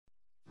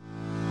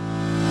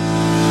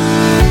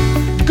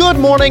Good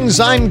mornings,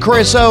 I'm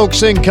Chris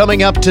Oakes, and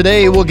coming up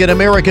today, we'll get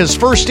America's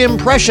first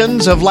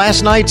impressions of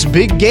last night's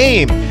big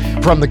game.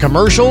 From the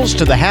commercials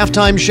to the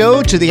halftime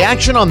show to the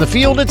action on the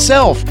field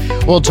itself,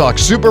 we'll talk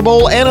Super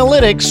Bowl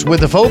analytics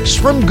with the folks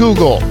from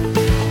Google.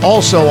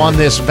 Also on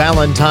this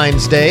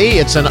Valentine's Day,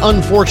 it's an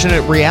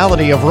unfortunate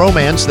reality of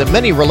romance that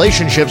many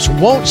relationships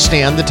won't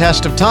stand the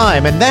test of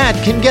time, and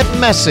that can get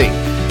messy.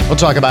 We'll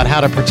talk about how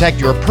to protect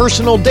your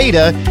personal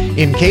data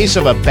in case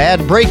of a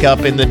bad breakup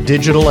in the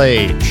digital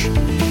age.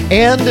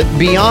 And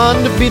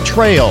beyond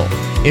betrayal,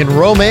 in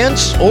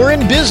romance or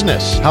in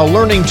business, how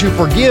learning to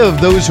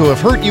forgive those who have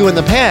hurt you in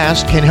the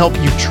past can help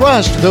you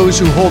trust those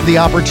who hold the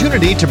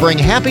opportunity to bring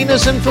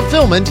happiness and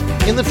fulfillment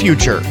in the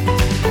future.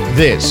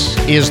 This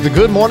is the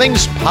Good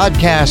Mornings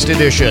Podcast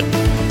Edition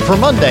for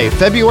Monday,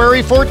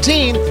 February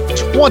 14th,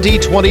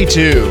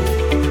 2022.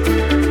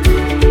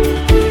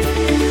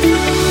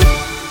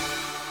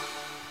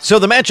 So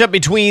the matchup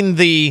between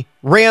the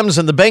Rams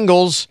and the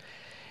Bengals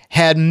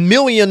had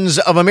millions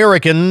of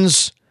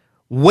Americans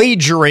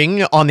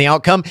wagering on the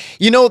outcome.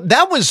 You know,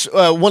 that was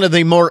one of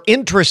the more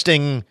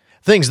interesting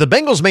things. The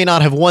Bengals may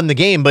not have won the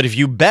game, but if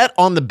you bet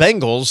on the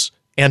Bengals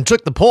and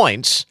took the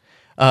points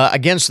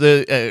against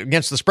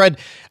the spread,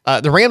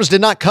 the Rams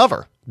did not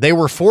cover. They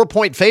were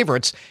 4-point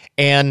favorites,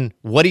 and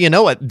what do you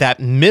know it? That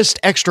missed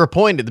extra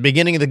point at the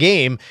beginning of the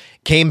game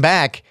came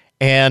back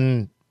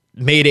and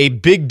made a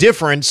big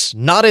difference,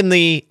 not in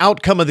the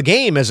outcome of the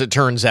game, as it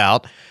turns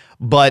out,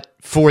 but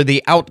for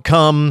the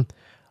outcome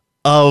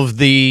of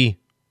the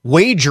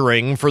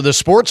wagering for the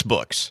sports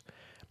books,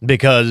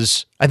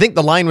 because I think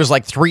the line was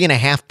like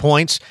 3.5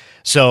 points.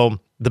 So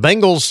the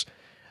Bengals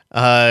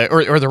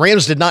or the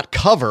Rams did not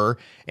cover,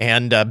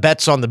 and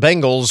bets on the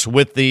Bengals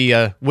with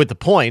the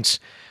points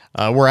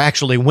were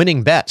actually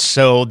winning bets.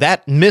 So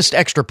that missed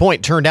extra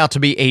point turned out to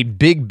be a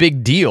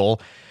big deal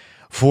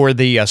for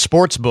the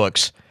sports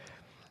books.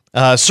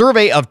 A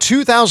survey of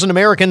 2,000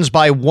 Americans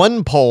by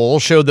one poll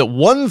showed that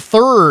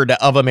 1/3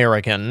 of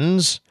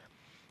Americans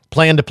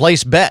plan to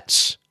place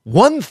bets.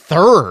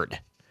 1/3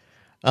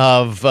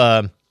 of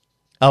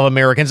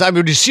Americans. I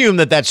would assume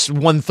that that's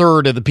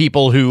 1/3 of the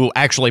people who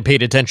actually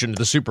paid attention to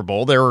the Super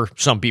Bowl. There were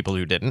some people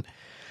who didn't.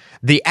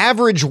 The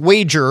average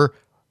wager,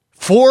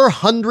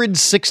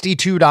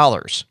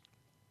 $462.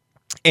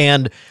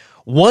 And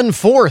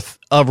 1/4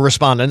 of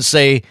respondents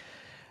say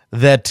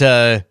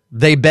that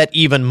they bet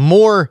even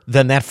more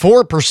than that.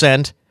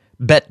 4%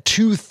 bet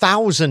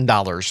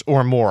 $2,000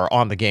 or more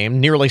on the game.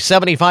 Nearly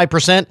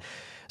 75%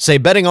 say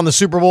betting on the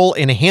Super Bowl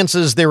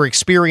enhances their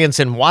experience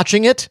in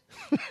watching it.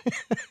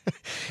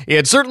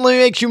 It certainly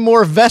makes you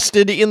more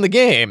vested in the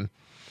game.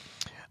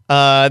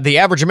 The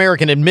average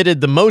American admitted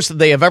the most that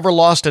they have ever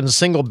lost in a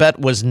single bet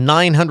was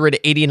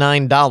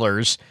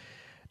 $989.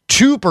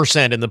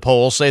 2% in the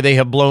poll say they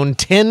have blown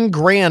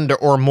 $10,000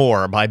 or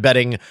more by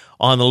betting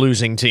on the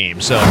losing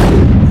team. So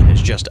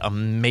it's just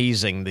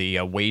amazing, the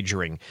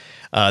wagering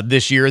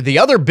this year. The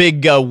other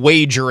big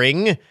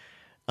wagering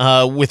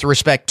with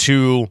respect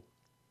to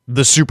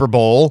the Super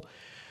Bowl,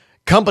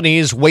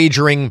 companies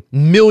wagering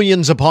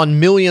millions upon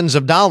millions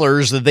of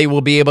dollars that they will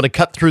be able to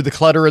cut through the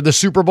clutter of the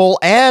Super Bowl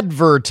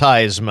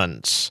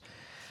advertisements.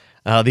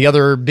 The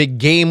other big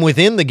game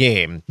within the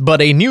game.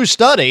 But a new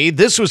study,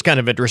 this was kind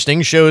of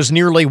interesting, shows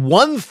nearly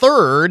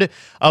 1/3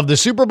 of the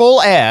Super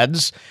Bowl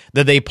ads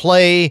that they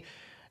play,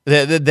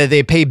 that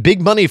they pay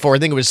big money for. I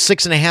think it was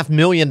 $6.5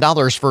 million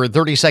for a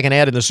 30-second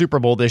ad in the Super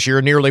Bowl this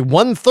year. Nearly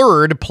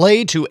 1/3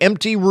 play to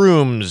empty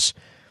rooms.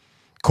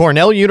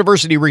 Cornell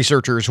University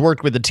researchers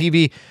worked with a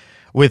TV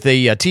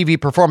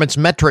performance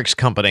metrics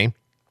company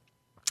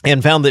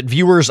and found that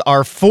viewers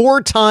are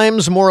 4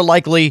 times more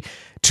likely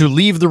to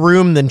leave the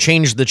room than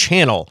change the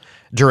channel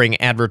during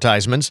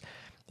advertisements,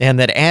 and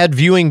that ad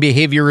viewing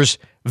behaviors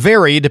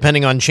vary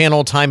depending on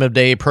channel, time of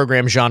day,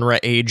 program genre,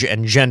 age,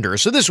 and gender.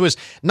 So this was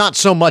not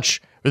so much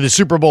the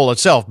Super Bowl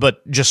itself,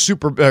 but just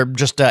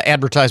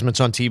advertisements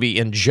on TV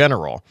in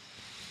general.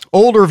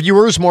 Older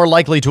viewers more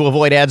likely to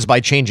avoid ads by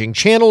changing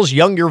channels.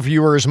 Younger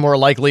viewers more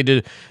likely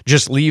to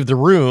just leave the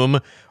room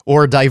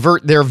or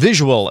divert their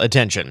visual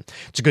attention.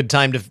 It's a good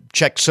time to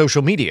check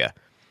social media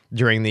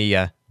during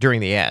the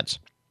ads.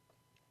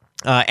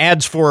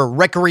 Ads for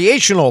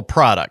recreational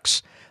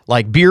products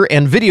like beer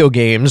and video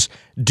games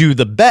do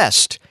the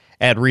best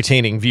at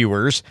retaining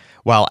viewers,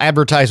 while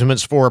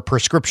advertisements for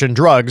prescription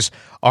drugs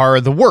are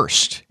the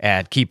worst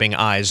at keeping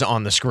eyes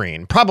on the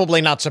screen.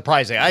 Probably not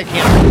surprising. I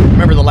can't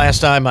remember the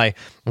last time I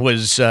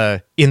was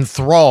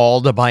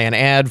enthralled by an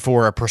ad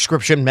for a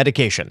prescription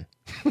medication,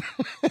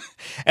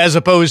 as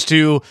opposed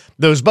to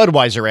those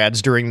Budweiser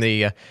ads during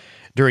the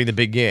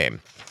big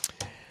game.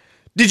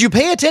 Did you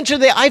pay attention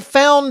to that? I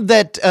found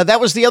that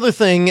that was the other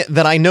thing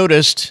that I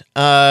noticed.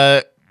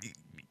 Having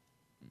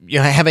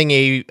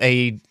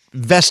a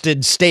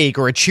vested stake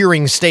or a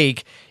cheering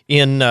stake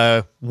in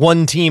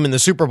one team in the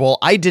Super Bowl,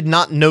 I did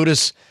not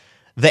notice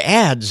the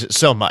ads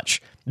so much,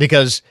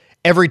 because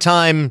every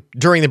time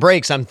during the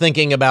breaks, I'm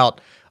thinking about,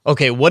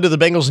 okay, what do the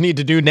Bengals need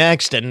to do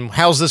next, and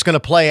how's this going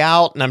to play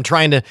out? And I'm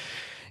trying to,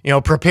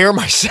 prepare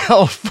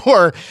myself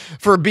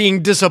for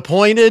being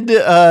disappointed,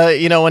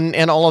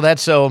 and all of that.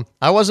 So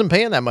I wasn't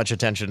paying that much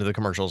attention to the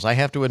commercials, I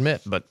have to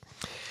admit. But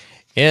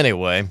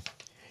anyway,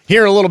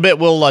 here in a little bit,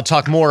 we'll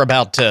talk more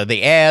about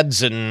the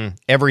ads and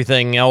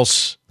everything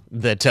else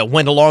that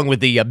went along with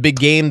the big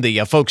game. The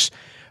folks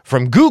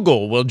from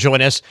Google will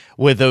join us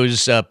with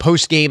those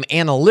post-game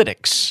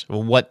analytics,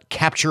 what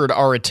captured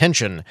our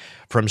attention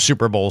from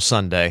Super Bowl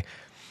Sunday.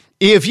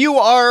 If you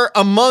are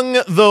among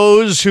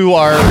those who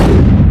are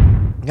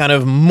kind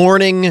of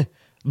mourning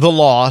the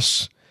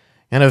loss,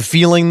 kind of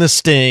feeling the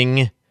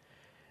sting,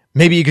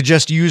 maybe you could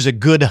just use a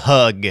good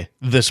hug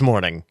this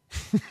morning.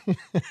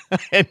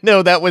 And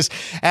no, that was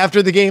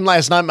after the game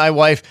last night. My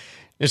wife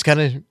just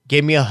kind of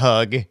gave me a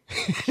hug.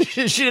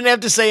 She didn't have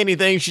to say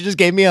anything. She just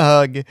gave me a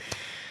hug,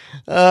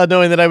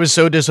 knowing that I was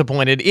so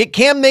disappointed. It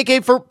can make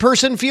a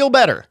person feel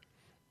better.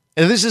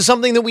 And this is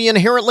something that we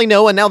inherently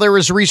know, and now there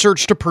is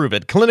research to prove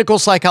it. Clinical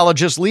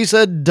psychologist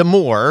Lisa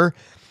Damour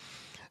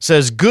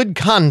says good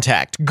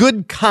contact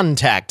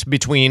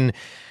between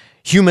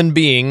human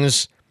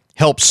beings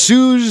helps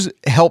soothe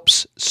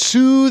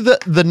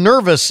the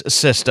nervous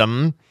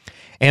system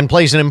and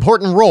plays an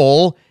important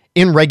role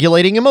in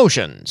regulating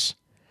emotions.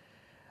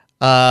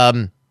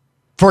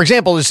 For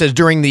example, it says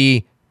during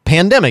the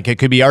pandemic, it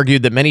could be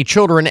argued that many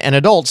children and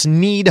adults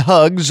need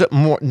hugs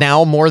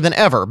now more than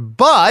ever.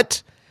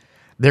 But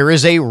there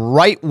is a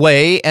right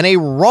way and a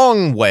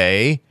wrong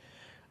way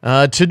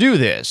to do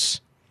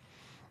this.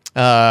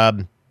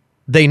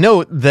 They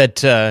note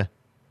that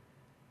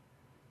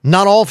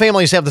not all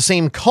families have the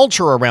same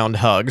culture around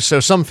hugs,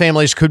 so some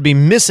families could be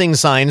missing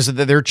signs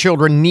that their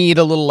children need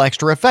a little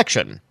extra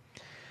affection.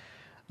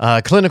 A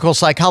clinical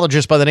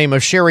psychologist by the name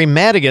of Sherry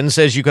Madigan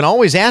says you can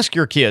always ask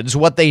your kids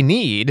what they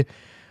need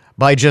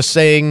by just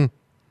saying,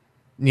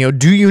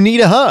 do you need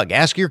a hug?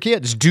 Ask your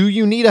kids, do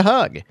you need a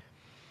hug?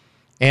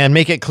 And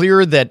make it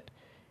clear that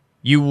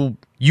you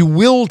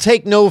will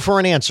take no for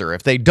an answer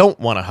if they don't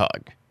want a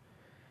hug.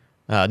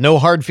 No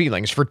hard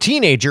feelings. For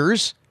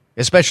teenagers,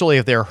 especially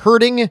if they're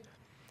hurting,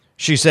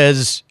 she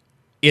says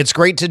it's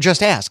great to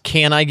just ask,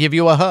 can I give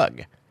you a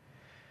hug?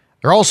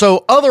 There are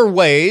also other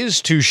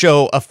ways to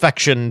show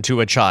affection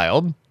to a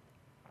child,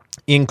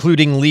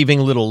 including leaving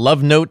little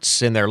love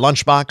notes in their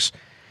lunchbox,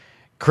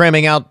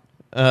 cramming out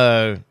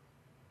the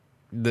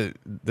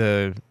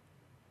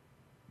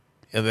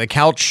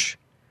couch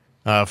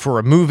for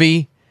a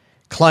movie,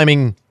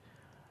 climbing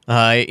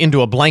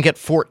into a blanket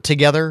fort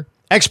together.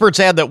 Experts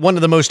add that one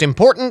of the most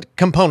important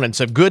components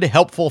of good,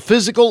 helpful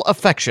physical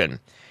affection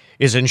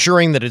is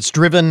ensuring that it's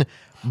driven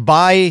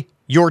by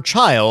your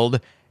child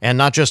and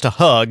not just a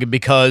hug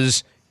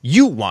because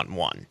you want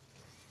one.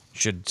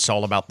 It's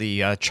all about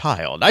the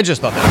child. I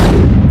just thought that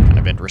was kind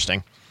of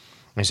interesting.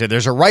 They said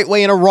there's a right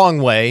way and a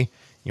wrong way.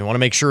 You want to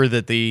make sure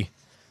that the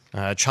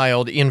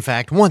child, in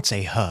fact, wants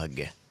a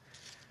hug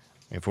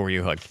before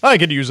you hug. I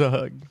could use a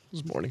hug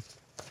this morning.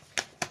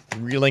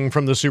 Reeling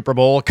from the Super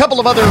Bowl. A couple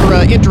of other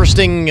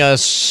interesting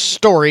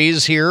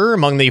stories here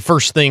among the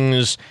first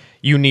things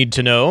you need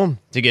to know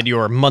to get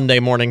your Monday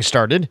morning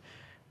started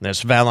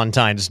this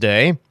Valentine's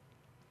Day.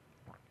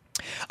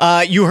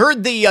 You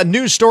heard the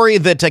news story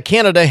that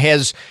Canada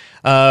has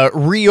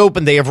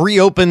reopened. They have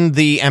reopened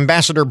the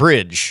Ambassador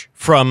Bridge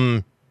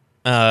from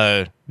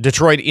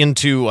Detroit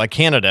into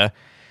Canada.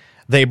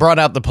 They brought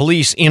out the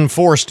police in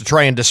force to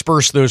try and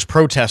disperse those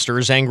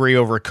protesters angry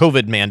over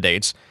COVID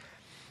mandates.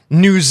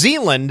 New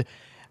Zealand,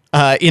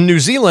 in New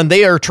Zealand,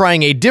 they are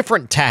trying a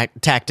different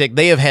tactic.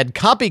 They have had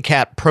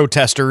copycat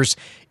protesters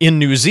in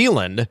New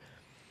Zealand,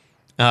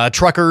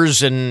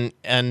 truckers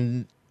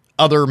and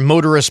other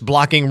motorists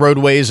blocking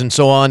roadways and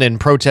so on in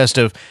protest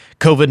of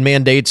COVID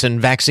mandates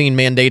and vaccine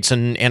mandates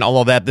and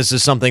all of that. This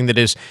is something that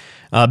has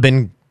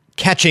been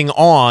catching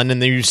on,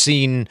 and you've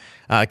seen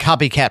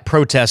copycat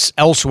protests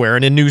elsewhere.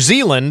 And in New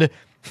Zealand,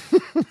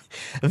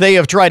 they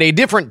have tried a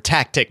different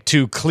tactic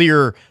to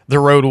clear the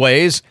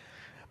roadways,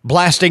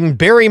 blasting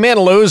Barry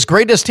Manilow's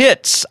greatest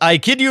hits. I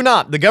kid you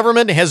not, the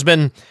government has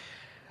been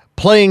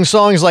playing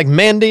songs like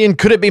Mandy and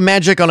Could It Be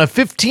Magic on a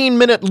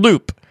 15-minute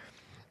loop.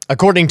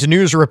 According to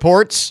news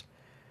reports,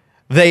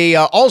 they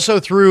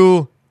also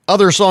threw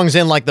other songs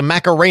in like the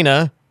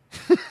Macarena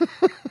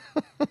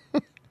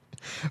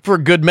for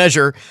good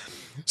measure.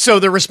 So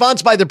the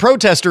response by the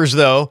protesters,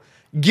 though,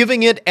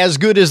 giving it as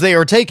good as they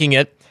are taking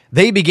it,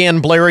 they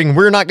began blaring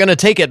 "We're Not Gonna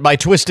Take It" by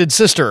Twisted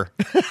Sister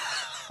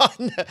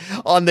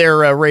on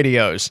their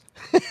radios.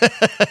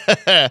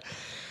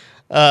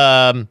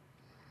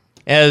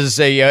 As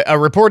a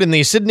report in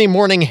the Sydney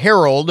Morning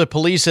Herald,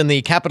 police in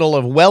the capital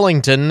of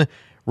Wellington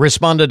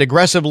responded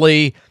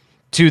aggressively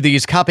to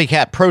these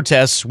copycat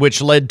protests,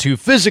 which led to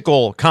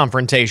physical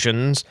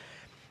confrontations.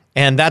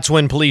 And that's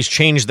when police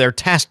changed their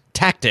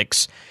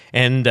tactics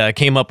and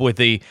came up with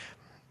the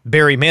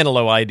Barry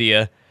Manilow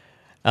idea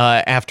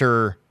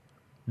after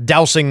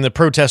dousing the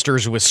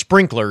protesters with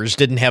sprinklers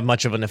didn't have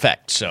much of an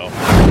effect. So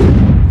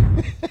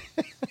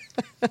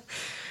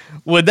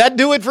would that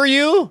do it for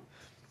you?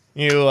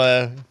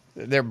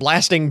 They're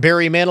blasting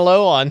Barry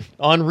Manilow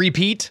on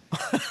repeat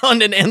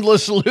on an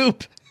endless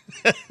loop.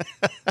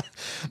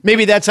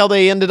 Maybe that's how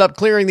they ended up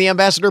clearing the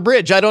Ambassador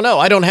Bridge. I don't know.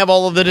 I don't have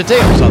all of the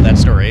details on that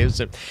story.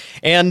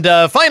 And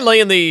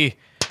finally,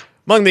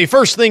 among the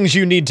first things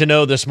you need to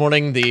know this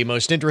morning, the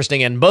most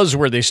interesting and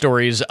buzzworthy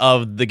stories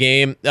of the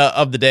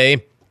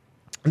day.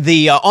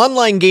 The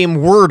online game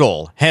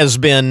Wordle has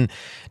been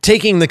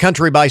taking the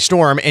country by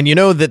storm, and you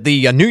know that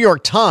the New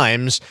York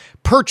Times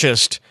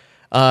purchased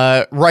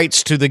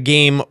rights to the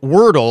game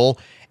Wordle,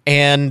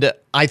 and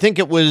I think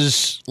it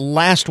was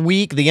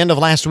the end of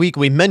last week,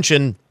 we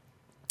mentioned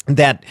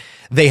that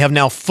they have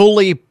now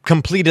fully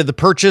completed the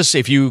purchase.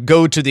 If you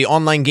go to the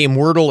online game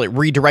Wordle, it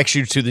redirects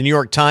you to the New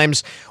York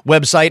Times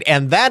website,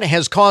 and that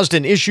has caused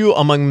an issue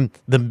among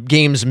the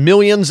game's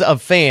millions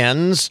of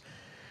fans.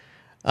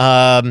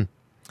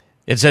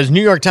 It says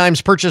New York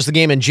Times purchased the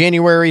game in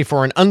January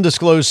for an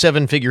undisclosed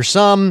seven-figure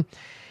sum,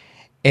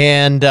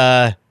 and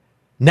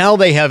now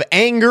they have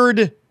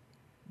angered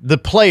the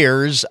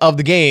players of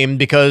the game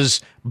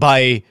because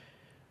by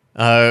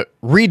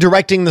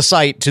redirecting the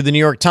site to the New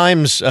York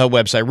Times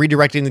website,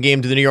 redirecting the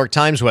game to the New York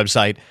Times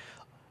website,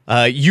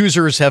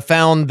 users have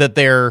found that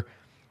their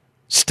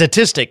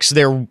statistics,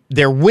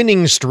 their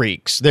winning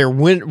streaks, their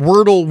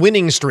Wordle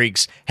winning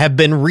streaks have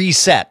been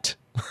reset.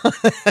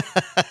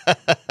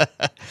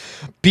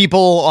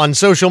 People on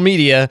social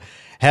media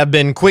have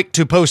been quick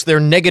to post their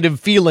negative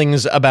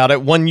feelings about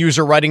it. One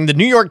user writing, "The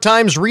New York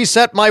Times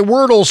reset my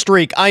Wordle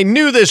streak. I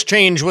knew this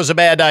change was a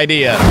bad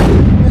idea.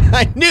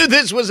 I knew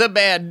this was a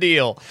bad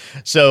deal."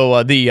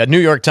 So the New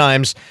York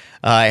Times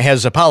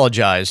has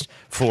apologized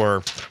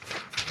for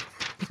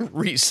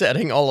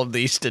resetting all of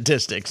these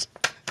statistics.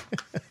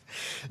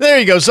 There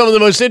you go. Some of the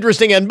most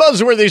interesting and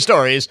buzzworthy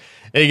stories.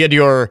 You get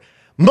your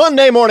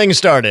Monday morning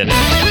started.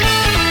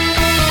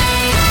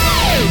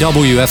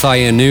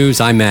 WFIN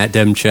News, I'm Matt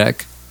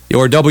Demchek.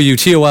 Your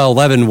WTOL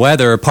 11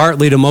 weather,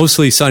 partly to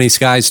mostly sunny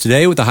skies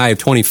today with a high of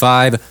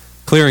 25.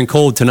 Clear and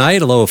cold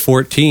tonight, a low of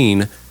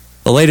 14.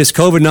 The latest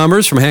COVID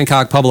numbers from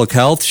Hancock Public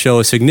Health show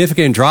a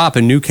significant drop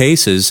in new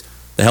cases.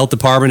 The health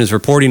department is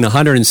reporting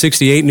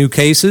 168 new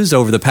cases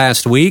over the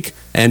past week,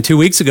 and 2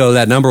 weeks ago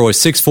that number was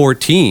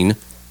 614.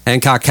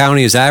 Hancock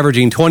County is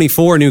averaging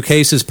 24 new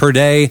cases per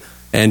day,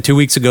 and 2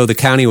 weeks ago the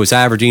county was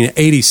averaging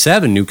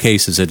 87 new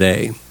cases a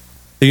day.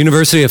 The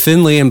University of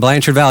Findlay and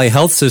Blanchard Valley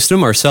Health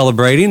System are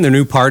celebrating their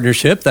new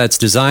partnership that's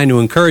designed to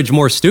encourage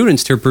more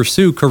students to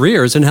pursue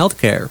careers in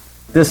healthcare.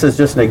 This is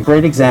just a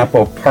great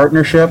example of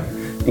partnership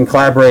and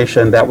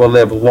collaboration that will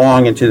live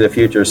long into the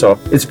future, so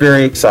it's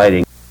very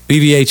exciting.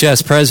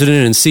 BVHS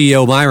President and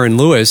CEO Myron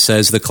Lewis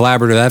says the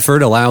collaborative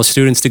effort allows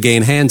students to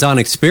gain hands-on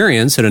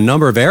experience in a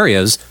number of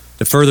areas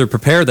to further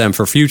prepare them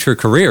for future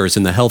careers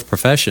in the health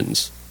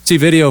professions. See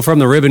video from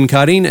the ribbon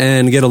cutting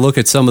and get a look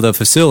at some of the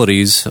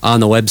facilities on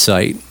the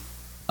website.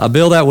 A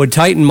bill that would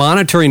tighten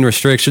monitoring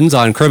restrictions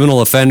on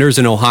criminal offenders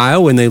in Ohio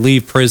when they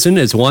leave prison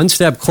is one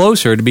step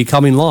closer to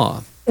becoming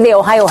law. The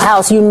Ohio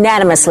House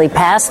unanimously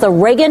passed the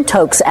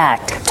Reagan-Tokes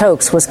Act.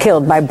 Tokes was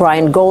killed by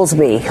Brian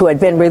Goldsby, who had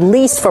been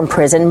released from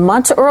prison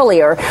months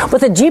earlier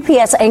with a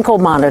GPS ankle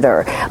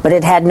monitor. But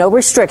it had no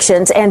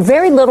restrictions and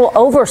very little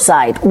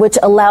oversight, which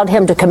allowed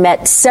him to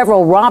commit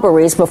several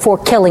robberies before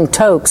killing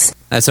Tokes.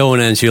 That's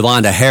ONN's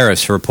Yolanda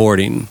Harris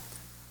reporting.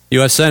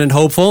 U.S. Senate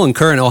hopeful and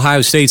current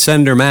Ohio State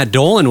Senator Matt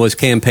Dolan was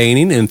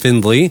campaigning in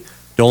Findlay.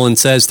 Dolan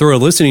says through a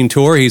listening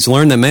tour, he's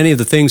learned that many of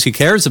the things he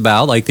cares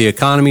about, like the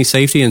economy,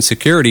 safety, and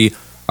security,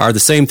 are the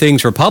same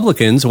things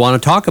Republicans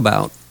want to talk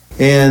about.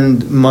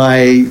 And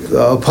my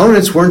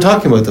opponents weren't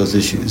talking about those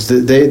issues.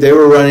 They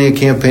were running a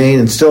campaign,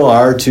 and still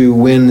are, to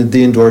win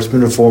the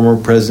endorsement of former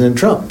President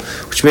Trump,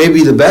 which may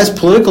be the best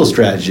political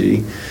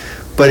strategy,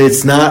 but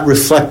it's not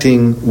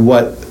reflecting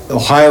what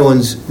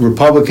Ohioans,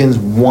 Republicans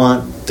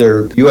want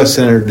their U.S.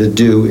 Senator to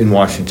do in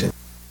Washington.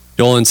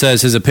 Dolan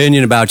says his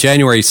opinion about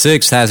January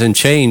 6th hasn't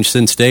changed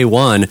since day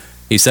one.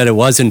 He said it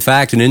was, in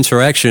fact, an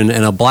insurrection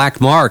and a black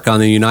mark on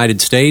the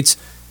United States,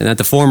 and that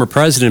the former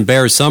president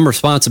bears some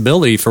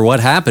responsibility for what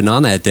happened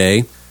on that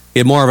day.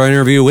 Get more of our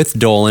interview with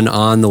Dolan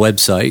on the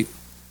website.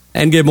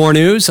 And get more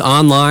news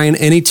online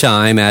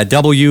anytime at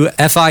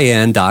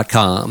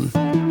WFIN.com.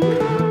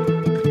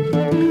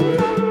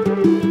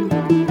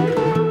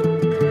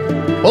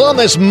 Well, on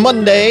this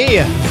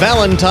Monday,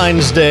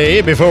 Valentine's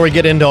Day, before we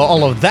get into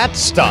all of that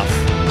stuff,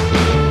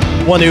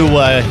 want to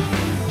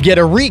get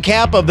a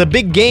recap of the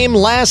big game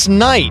last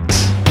night.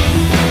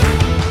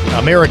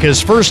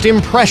 America's first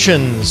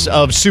impressions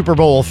of Super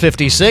Bowl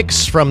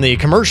 56, from the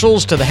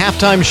commercials to the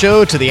halftime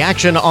show to the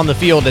action on the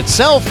field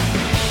itself.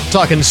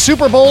 Talking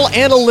Super Bowl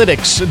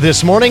analytics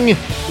this morning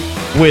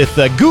with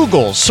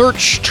Google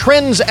search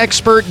trends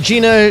expert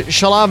Gina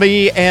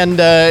Shalabi.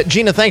 And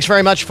Gina, thanks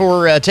very much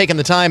for taking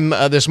the time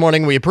this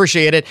morning. We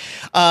appreciate it.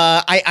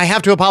 I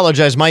have to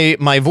apologize.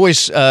 My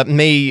voice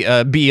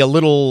may be a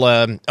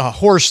little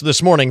hoarse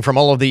this morning from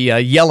all of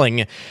the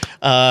yelling.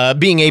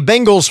 Being a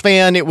Bengals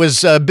fan, it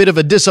was a bit of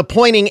a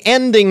disappointing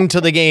ending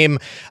to the game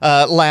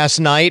last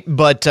night.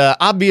 But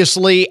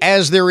obviously,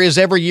 as there is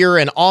every year,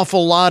 an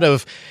awful lot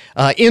of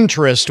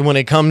interest when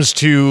it comes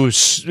to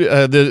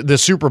the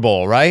Super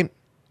Bowl, right?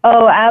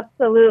 Oh,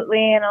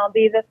 absolutely. And I'll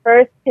be the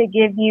first to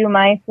give you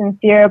my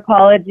sincere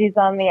apologies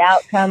on the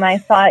outcome. I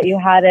thought you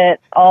had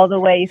it all the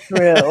way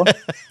through.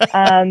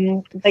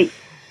 But,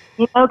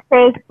 you know,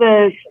 Chris,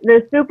 the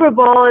Super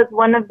Bowl is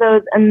one of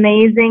those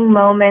amazing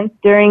moments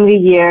during the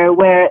year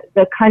where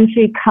the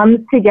country comes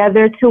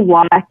together to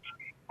watch,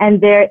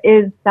 and there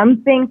is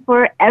something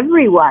for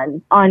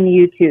everyone on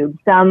YouTube.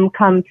 Some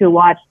come to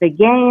watch the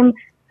game,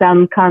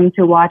 some come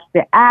to watch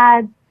the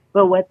ads.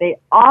 But what they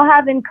all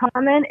have in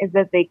common is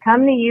that they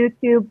come to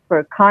YouTube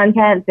for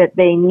content that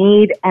they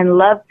need and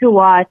love to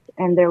watch.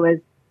 And there was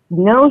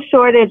no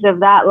shortage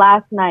of that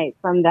last night,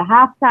 from the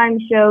halftime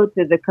show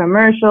to the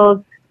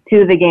commercials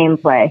to the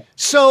gameplay.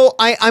 So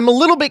I'm a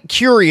little bit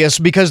curious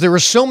because there were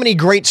so many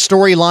great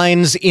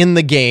storylines in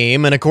the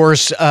game. And of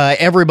course,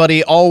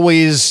 everybody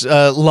always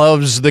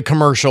loves the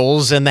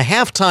commercials. And the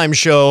halftime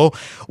show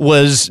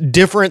was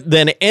different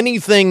than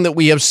anything that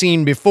we have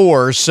seen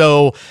before.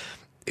 So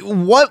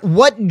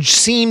what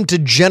seemed to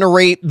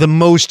generate the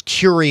most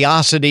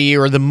curiosity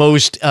or the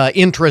most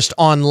interest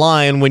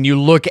online when you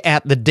look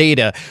at the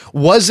data?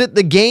 Was it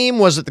the game?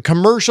 Was it the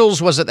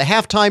commercials? Was it the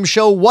halftime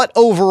show? What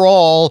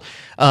overall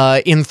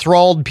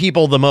enthralled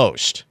people the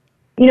most?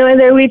 You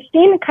know, we've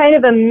seen kind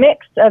of a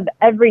mix of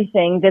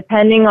everything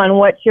depending on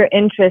what you're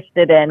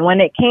interested in.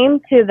 When it came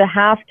to the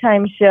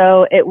halftime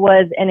show, it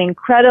was an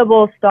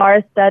incredible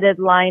star-studded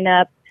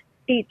lineup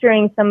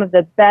featuring some of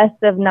the best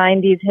of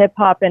 90s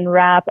hip-hop and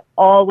rap,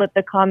 all with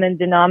the common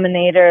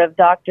denominator of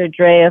Dr.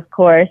 Dre, of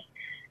course.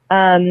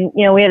 You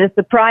know, we had a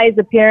surprise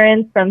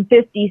appearance from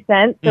 50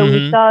 Cent, so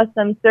we saw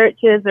some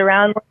searches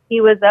around what he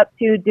was up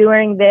to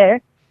during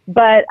there.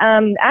 But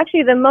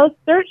actually, the most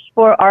searched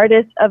for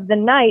artist of the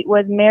night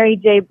was Mary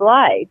J.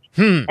 Blige.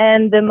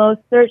 And the most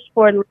searched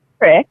for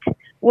lyric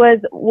was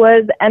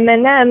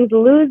Eminem's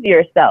Lose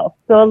Yourself.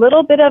 So a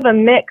little bit of a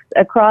mix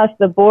across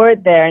the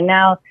board there.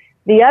 Now,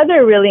 the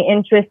other really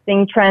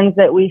interesting trends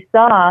that we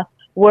saw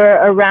were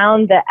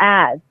around the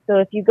ads. So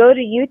if you go to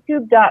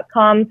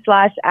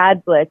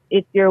youtube.com/adblitz,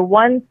 it's your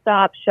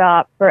one-stop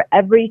shop for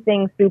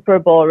everything Super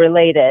Bowl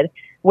related,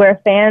 where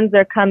fans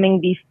are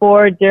coming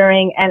before,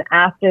 during, and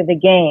after the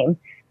game.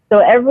 So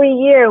every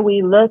year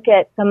we look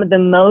at some of the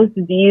most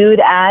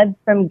viewed ads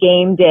from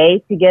game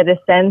day to get a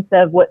sense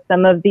of what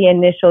some of the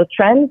initial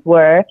trends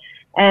were.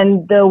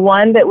 And the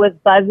one that was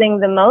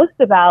buzzing the most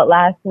about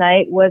last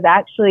night was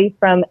actually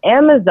from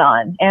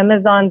Amazon,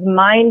 Amazon's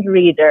Mind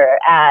Reader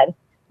ad,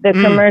 the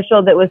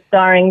commercial that was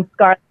starring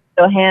Scarlett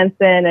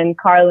Johansson and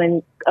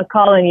Colin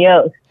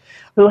Yost,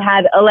 who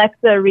had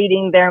Alexa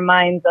reading their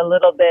minds a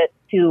little bit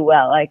too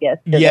well, I guess.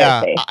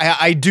 Yeah,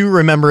 I do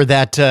remember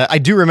that. I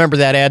do remember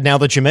that ad now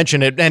that you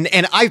mention it, and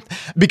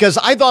because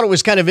I thought it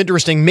was kind of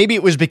interesting. Maybe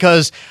it was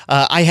because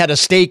I had a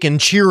stake in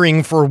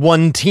cheering for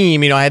one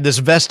team. You know, I had this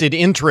vested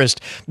interest,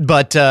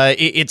 but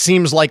it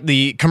seems like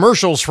the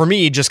commercials for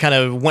me just kind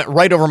of went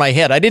right over my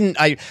head.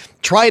 I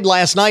tried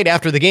last night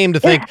after the game to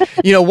think,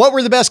 you know, what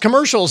were the best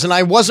commercials, and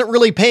I wasn't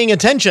really paying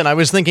attention. I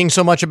was thinking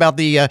so much about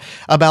the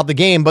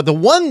game, but the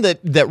one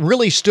that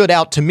really stood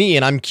out to me,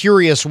 and I'm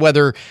curious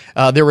whether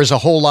there was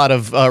a whole lot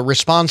of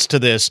response to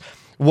this,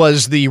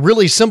 was the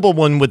really simple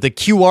one with the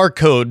QR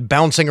code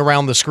bouncing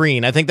around the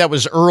screen. I think that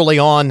was early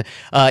on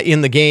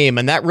in the game,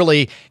 and that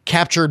really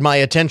captured my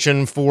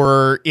attention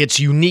for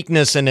its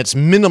uniqueness and its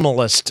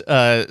minimalist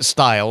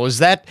style. Is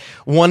that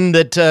one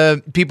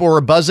that people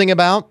were buzzing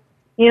about?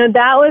 You know,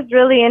 that was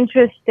really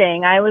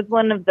interesting. I was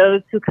one of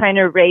those who kind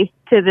of raced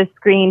to the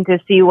screen to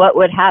see what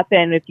would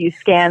happen if you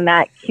scan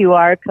that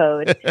QR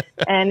code.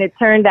 And it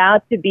turned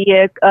out to be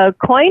a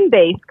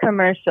Coinbase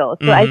commercial.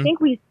 So I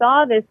think we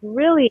saw this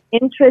really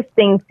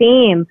interesting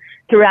theme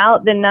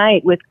throughout the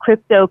night with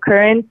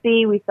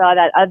cryptocurrency. We saw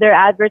that other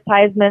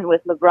advertisement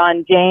with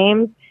LeBron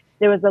James.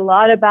 There was a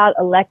lot about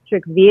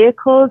electric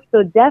vehicles.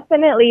 So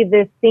definitely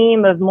this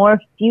theme of more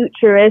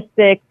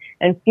futuristic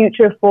and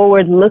future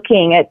forward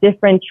looking at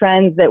different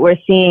trends that we're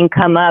seeing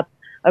come up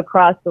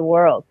across the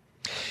world.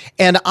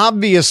 And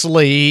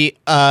obviously,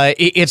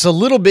 it's a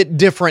little bit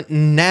different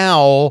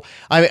now.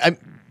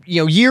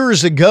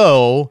 Years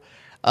ago,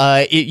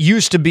 it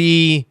used to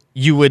be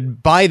you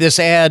would buy this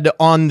ad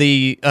on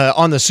the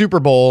Super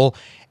Bowl,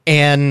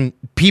 and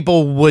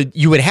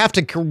you would have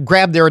to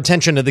grab their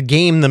attention to the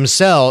game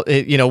themselves.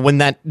 When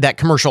that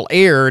commercial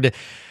aired,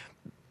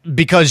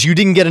 because you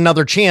didn't get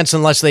another chance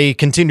unless they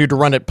continued to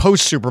run it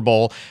post Super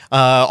Bowl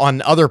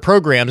on other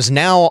programs.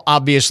 Now,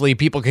 obviously,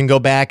 people can go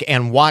back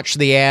and watch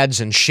the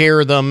ads and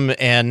share them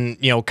and,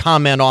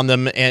 comment on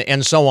them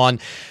and so on.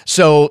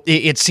 So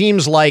it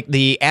seems like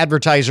the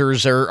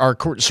advertisers are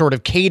sort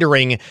of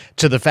catering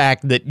to the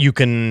fact that you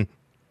can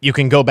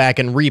go back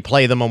and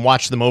replay them and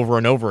watch them over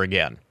and over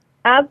again.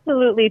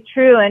 Absolutely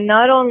true. And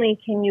not only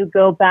can you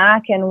go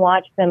back and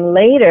watch them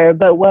later,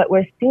 but what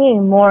we're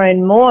seeing more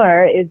and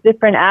more is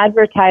different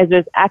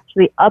advertisers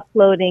actually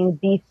uploading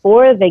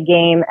before the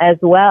game as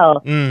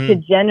well to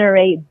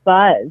generate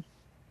buzz.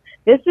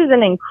 this is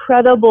an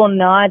incredible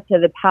nod to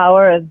the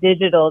power of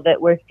digital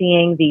that we're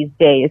seeing these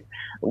days.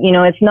 You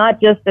know, it's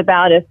not just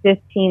about a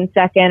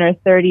 15-second or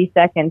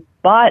 30-second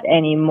spot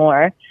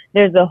anymore.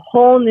 There's a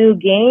whole new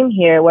game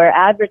here where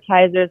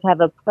advertisers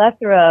have a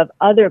plethora of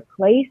other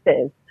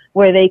places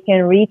where they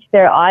can reach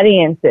their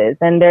audiences,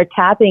 and they're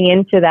tapping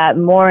into that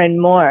more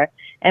and more.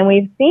 And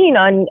we've seen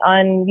on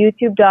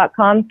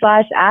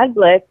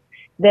youtube.com/AdBlitz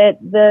that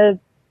the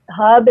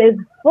hub is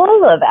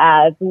full of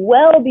ads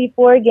well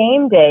before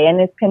game day,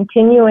 and it's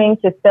continuing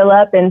to fill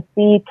up and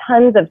see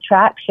tons of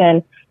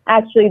traction.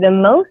 Actually, the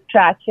most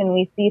traction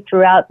we see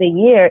throughout the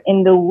year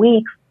in the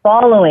week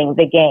following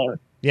the game.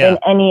 Than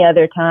any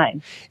other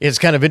time. It's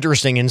kind of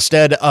interesting.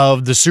 Instead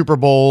of the Super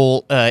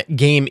Bowl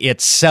game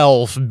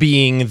itself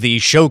being the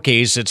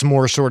showcase, it's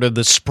more sort of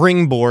the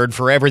springboard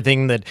for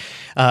everything that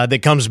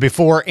that comes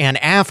before and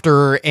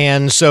after.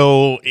 And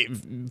so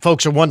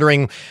folks are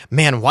wondering,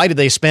 man, why did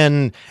they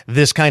spend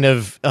this kind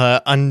of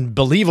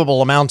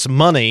unbelievable amounts of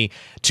money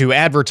to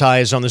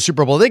advertise on the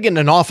Super Bowl? They get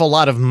an awful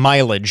lot of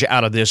mileage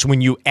out of this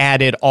when you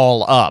add it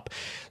all up.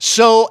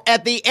 So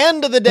at the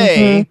end of the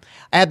day,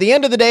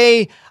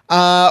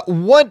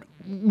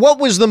 what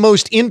was the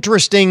most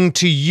interesting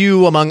to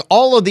you among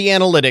all of the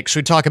analytics?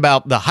 We talk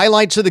about the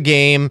highlights of the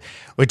game.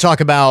 We talk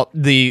about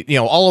the,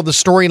 all of the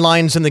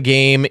storylines in the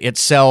game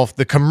itself,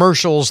 the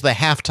commercials, the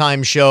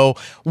halftime show.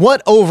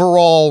 What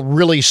overall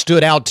really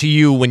stood out to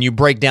you when you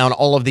break down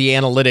all of the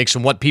analytics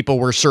and what people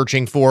were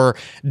searching for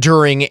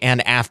during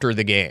and after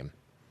the game?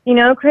 You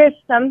know, Chris,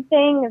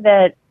 something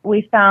that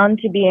we found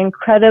to be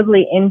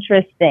incredibly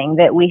interesting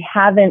that we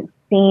haven't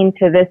seen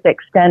to this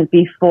extent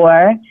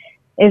before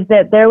is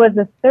that there was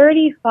a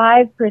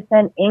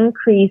 35%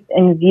 increase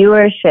in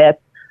viewership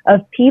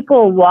of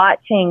people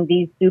watching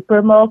these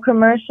Super Bowl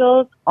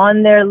commercials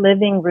on their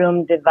living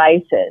room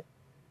devices.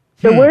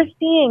 So we're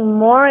seeing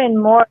more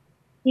and more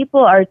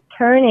people are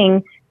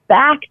turning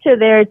back to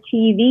their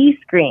TV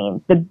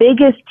screens, the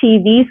biggest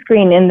TV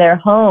screen in their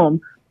home,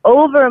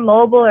 over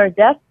mobile or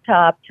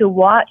desktop to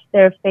watch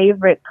their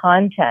favorite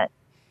content.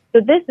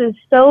 So this is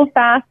so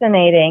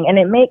fascinating, and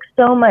it makes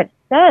so much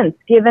sense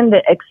given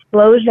the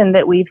explosion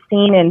that we've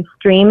seen in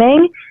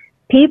streaming.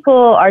 People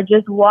are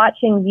just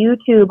watching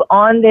YouTube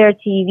on their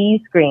TV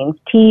screens.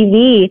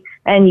 TV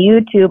and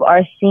YouTube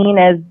are seen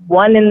as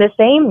one and the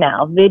same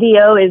now.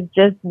 Video is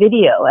just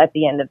video at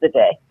the end of the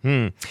day.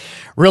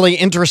 Really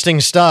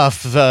interesting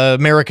stuff.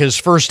 America's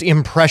first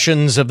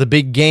impressions of the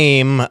big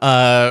game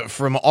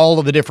from all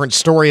of the different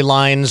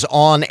storylines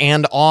on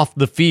and off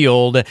the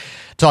field.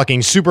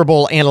 Talking Super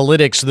Bowl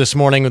analytics this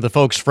morning with the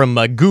folks from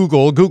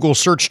Google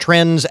search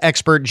trends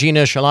expert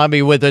Gina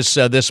Shalabi with us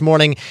this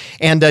morning.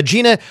 And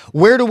Gina,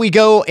 where do we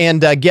go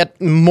and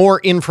get more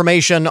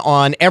information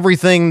on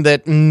everything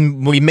that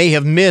we may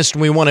have missed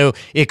we want to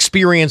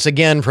experience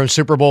again from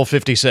Super Bowl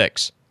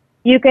 56?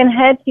 You can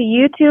head to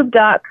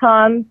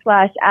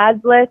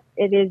youtube.com/AdBlitz.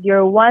 It is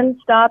your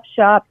one-stop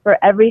shop for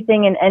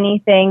everything and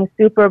anything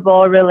Super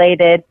Bowl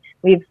related.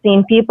 We've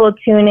seen people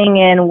tuning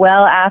in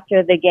well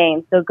after the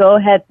game. So go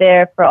ahead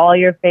there for all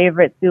your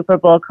favorite Super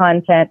Bowl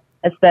content,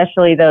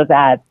 especially those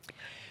ads.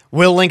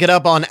 We'll link it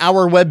up on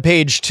our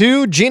webpage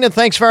too. Gina,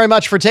 thanks very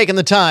much for taking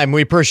the time.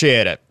 We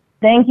appreciate it.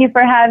 Thank you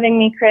for having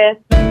me, Chris.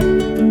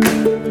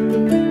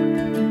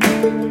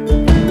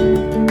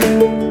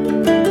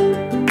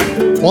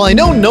 Well, I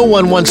know no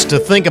one wants to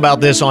think about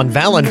this on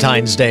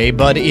Valentine's Day,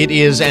 but it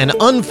is an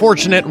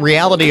unfortunate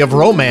reality of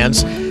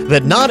romance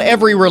that not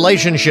every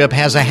relationship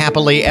has a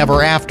happily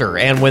ever after.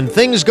 And when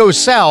things go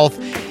south,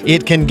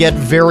 it can get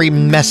very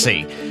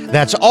messy.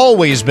 That's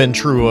always been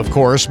true, of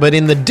course, but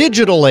in the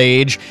digital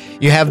age,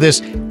 you have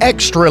this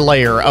extra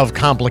layer of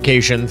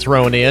complication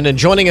thrown in. And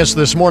joining us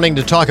this morning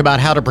to talk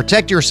about how to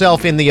protect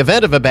yourself in the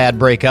event of a bad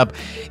breakup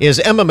is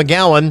Emma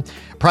McGowan,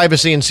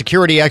 privacy and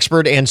security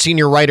expert and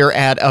senior writer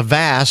at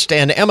Avast.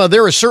 And Emma,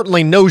 there is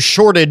certainly no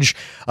shortage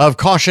of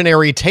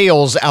cautionary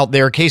tales out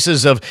there,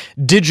 cases of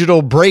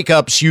digital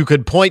breakups you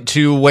could point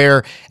to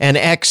where an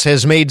ex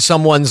has made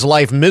someone's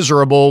life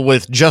miserable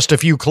with just a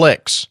few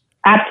clicks.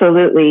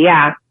 Absolutely,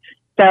 yeah.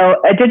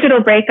 So a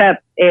digital breakup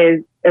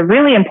is a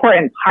really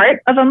important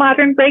part of a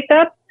modern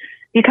breakup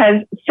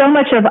because so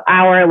much of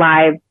our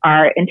lives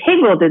are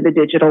entangled in the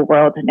digital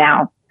world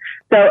now.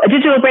 So a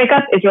digital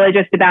breakup is really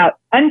just about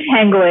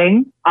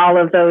untangling all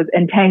of those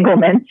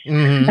entanglements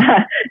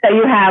that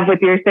you have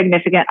with your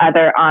significant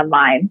other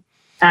online.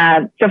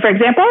 So for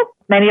example,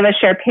 many of us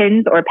share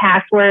PINs or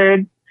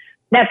passwords,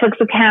 Netflix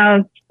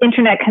accounts,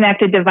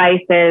 internet-connected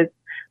devices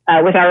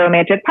with our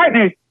romantic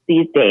partners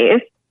these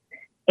days.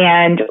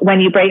 And when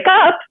you break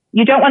up,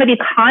 you don't want to be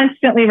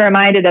constantly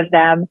reminded of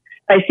them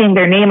by seeing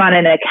their name on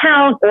an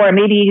account or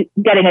maybe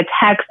getting a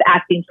text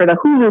asking for the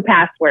Hulu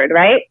password,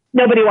 right?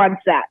 Nobody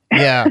wants that.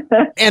 Yeah.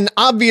 And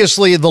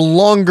obviously, the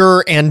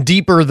longer and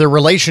deeper the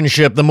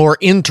relationship, the more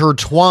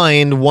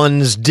intertwined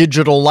one's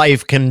digital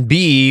life can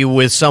be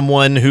with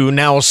someone who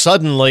now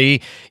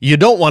suddenly you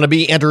don't want to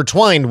be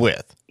intertwined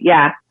with.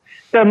 Yeah.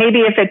 So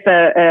maybe if it's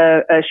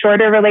a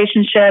shorter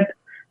relationship,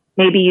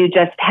 maybe you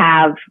just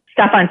have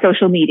stuff on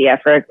social media,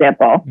 for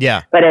example.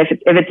 Yeah. But if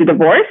it's a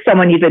divorce,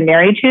 someone you've been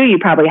married to, you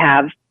probably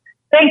have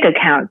bank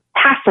accounts,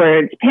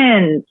 passwords,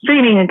 PINs,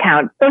 streaming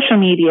accounts, social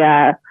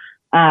media,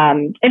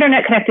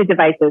 internet connected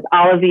devices,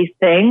 all of these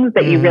things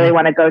that you really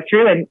want to go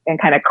through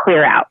and kind of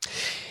clear out.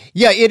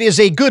 Yeah, it is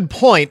a good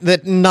point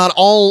that not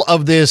all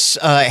of this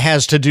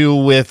has to do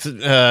with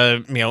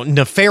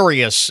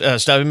nefarious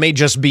stuff. It may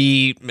just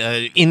be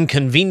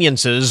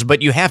inconveniences,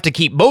 but you have to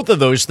keep both of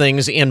those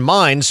things in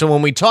mind. So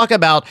when we talk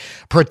about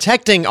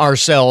protecting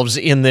ourselves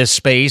in this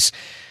space,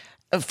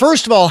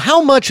 first of all,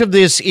 how much of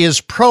this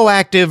is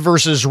proactive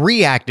versus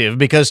reactive?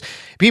 Because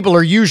people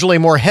are usually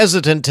more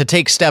hesitant to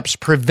take steps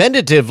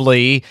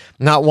preventatively,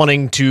 not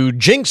wanting to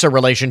jinx a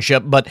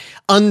relationship, but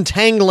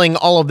untangling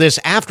all of this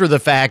after the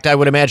fact, I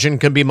would imagine,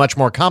 can be much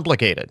more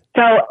complicated.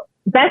 So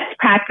best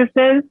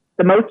practices,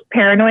 the most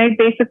paranoid,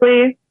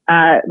 basically,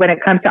 when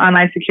it comes to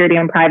online security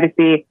and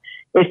privacy,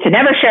 is to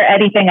never share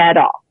anything at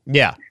all.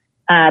 Yeah.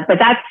 But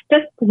that's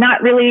just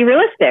not really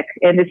realistic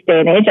in this day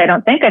and age, I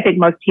don't think. I think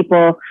most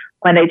people,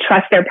 when they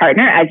trust their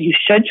partner, as you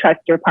should trust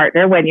your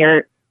partner when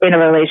you're in a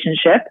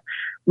relationship,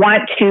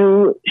 want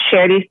to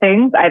share these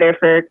things either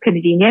for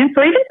convenience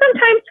or even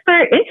sometimes for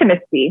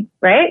intimacy,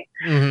 right?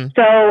 Mm-hmm.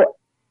 So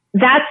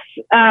that's,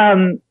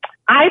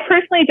 I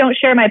personally don't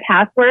share my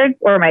passwords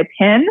or my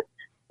PIN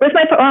with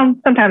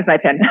sometimes my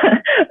PIN,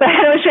 but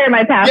I don't share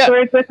my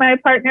passwords with my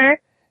partner.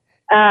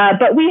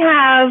 But we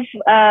have,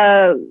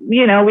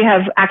 we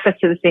have access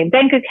to the same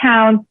bank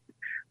accounts.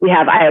 We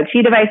have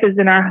IoT devices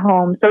in our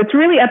home. So it's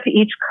really up to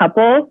each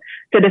couple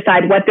to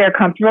decide what they're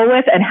comfortable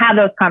with and have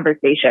those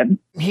conversations.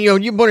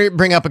 You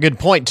bring up a good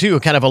point,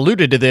 too, kind of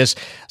alluded to this.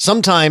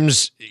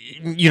 Sometimes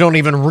you don't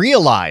even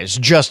realize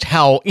just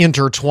how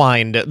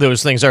intertwined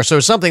those things are. So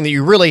it's something that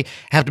you really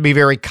have to be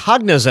very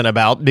cognizant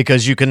about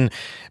because you can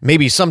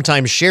maybe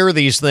sometimes share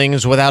these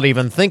things without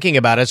even thinking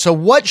about it. So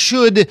what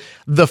should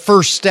the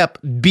first step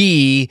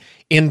be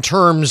in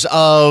terms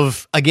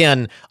of,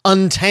 again,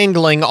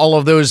 untangling all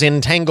of those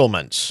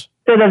entanglements?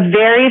 So the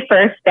very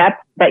first step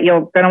that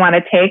you're going to want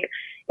to take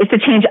is to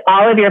change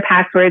all of your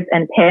passwords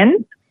and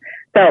PINs.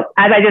 So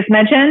as I just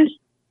mentioned,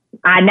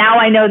 now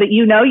I know that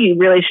you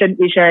really shouldn't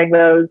be sharing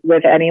those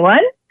with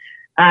anyone,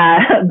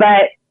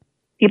 but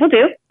people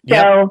do.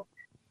 Yep. So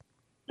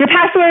your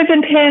passwords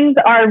and PINs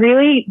are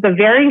really the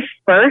very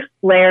first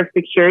layer of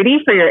security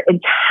for your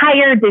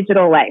entire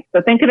digital life.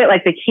 So think of it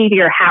like the key to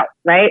your house,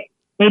 right?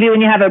 Maybe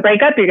when you have a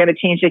breakup, you're going to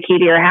change the key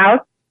to your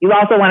house. You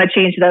also want to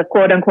change the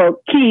quote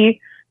unquote key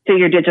to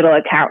your digital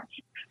accounts.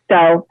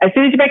 So as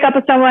soon as you break up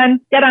with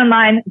someone, get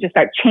online, just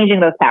start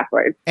changing those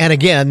passwords. And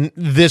again,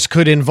 this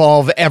could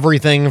involve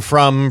everything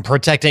from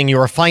protecting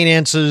your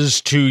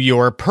finances to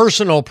your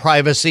personal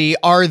privacy.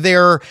 Are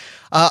there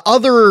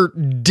other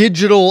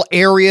digital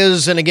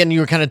areas, and again,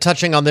 you were kind of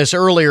touching on this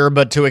earlier,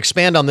 but to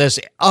expand on this,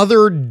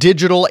 other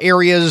digital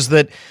areas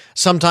that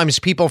sometimes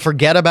people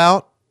forget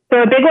about?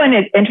 So a big one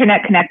is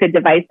internet connected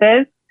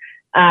devices,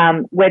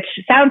 which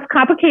sounds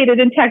complicated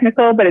and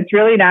technical, but it's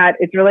really not.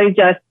 It's really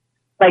just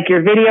like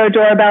your video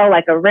doorbell,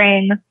 like a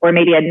Ring, or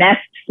maybe a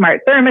Nest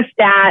smart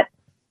thermostat,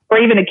 or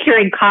even a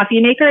Keurig coffee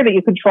maker that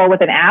you control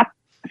with an app.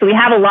 So we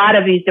have a lot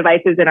of these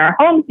devices in our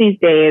homes these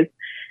days,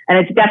 and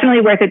it's definitely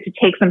worth it to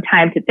take some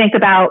time to think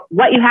about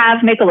what you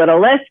have, make a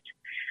little list,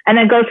 and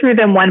then go through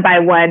them one by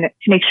one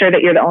to make sure that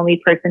you're the only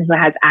person who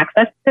has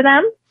access to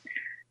them.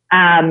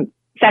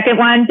 Second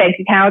one, bank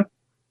accounts.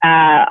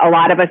 A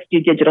lot of us do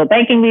digital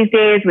banking these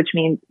days, which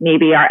means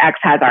maybe our ex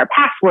has our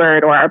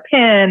password or our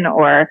PIN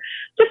or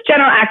just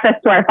general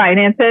access to our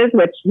finances,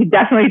 which we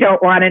definitely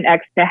don't want an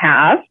ex to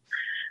have.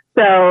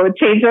 So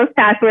change those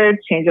passwords,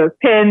 change those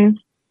PINs,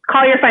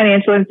 call your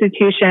financial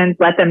institutions,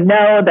 let them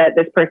know that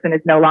this person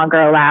is no longer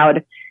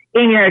allowed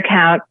in your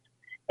account.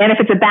 And if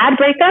it's a bad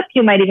breakup,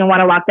 you might even want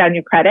to lock down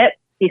your credit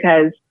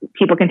because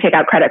people can take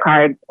out credit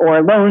cards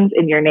or loans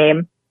in your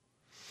name.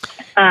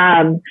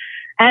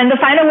 And the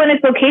final one is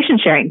location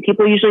sharing.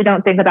 People usually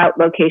don't think about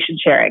location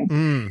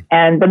sharing.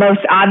 And the most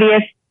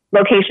obvious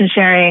location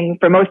sharing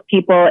for most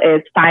people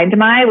is Find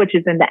My, which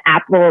is in the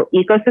Apple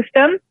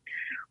ecosystem.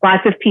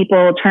 Lots of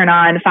people turn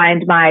on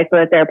Find My so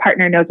that their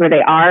partner knows where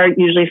they are,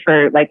 usually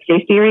for like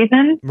safety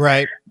reasons.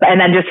 Right. And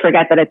then just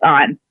forget that it's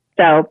on.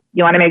 So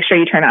you want to make sure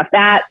you turn off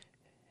that.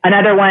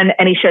 Another one,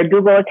 any shared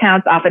Google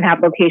accounts often have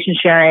location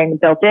sharing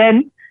built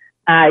in.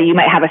 You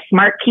might have a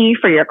smart key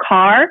for your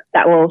car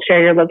that will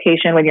share your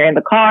location when you're in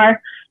the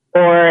car,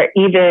 or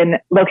even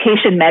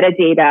location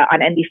metadata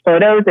on any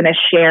photos in a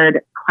shared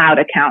cloud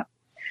account.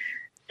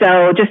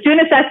 So just do an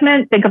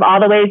assessment, think of all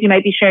the ways you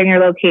might be sharing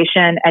your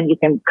location, and you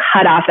can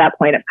cut off that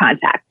point of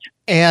contact.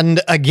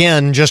 And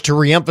again, just to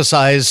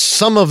reemphasize,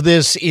 some of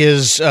this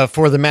is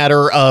for the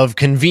matter of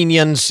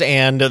convenience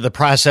and the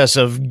process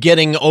of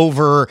getting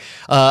over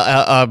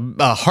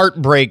a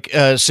heartbreak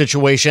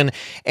situation.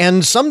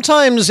 And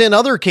sometimes in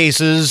other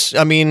cases,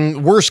 I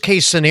mean, worst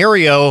case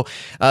scenario,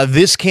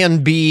 this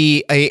can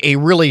be a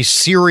really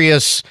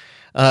serious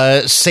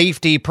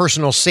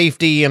personal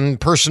safety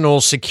and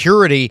personal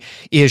security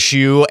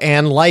issue.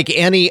 And like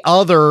any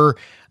other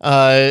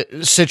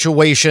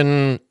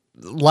situation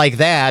like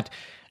that,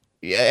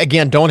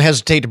 again, don't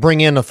hesitate to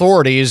bring in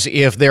authorities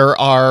if there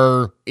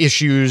are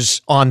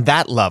issues on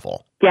that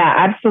level. Yeah,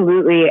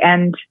 absolutely.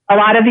 And a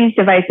lot of these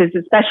devices,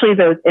 especially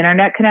those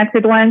internet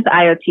connected ones,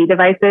 IoT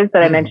devices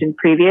that I mentioned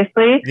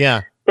previously,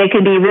 they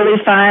can be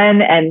really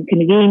fun and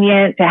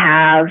convenient to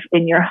have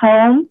in your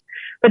home,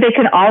 but they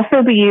can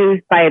also be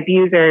used by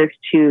abusers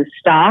to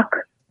stalk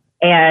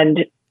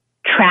and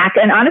track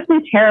and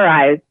honestly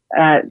terrorize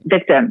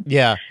victims.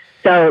 Yeah.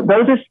 So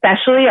those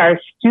especially are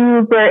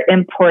super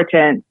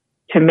important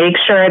to make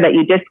sure that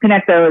you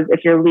disconnect those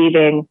if you're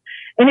leaving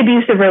an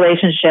abusive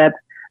relationship.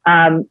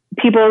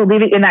 People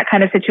leaving in that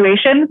kind of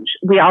situation,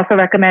 we also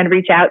recommend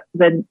reach out to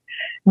the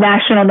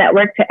National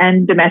Network to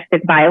End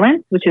Domestic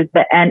Violence, which is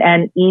the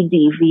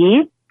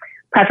NNEDV,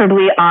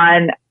 preferably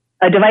on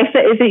a device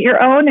that isn't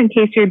your own in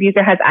case your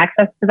abuser has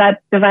access to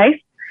that device.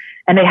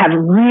 And they have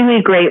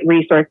really great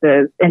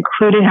resources,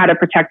 including how to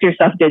protect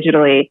yourself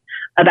digitally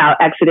about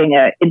exiting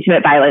an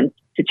intimate violence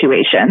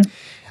situation.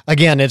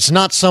 Again, it's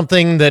not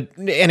something that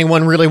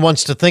anyone really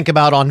wants to think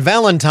about on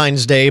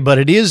Valentine's Day, but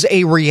it is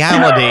a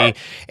reality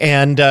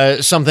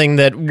and something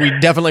that we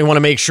definitely want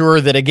to make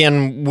sure that,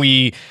 again,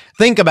 we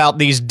think about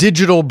these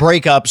digital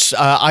breakups,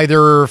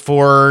 either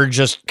for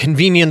just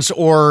convenience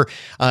or,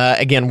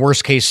 again,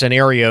 worst case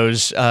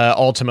scenarios.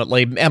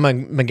 Ultimately, Emma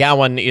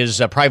McGowan is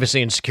a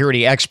privacy and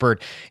security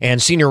expert and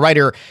senior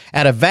writer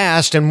at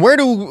Avast. And where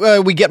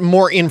do we get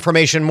more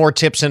information, more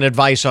tips and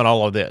advice on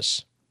all of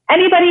this?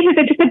 Anybody who's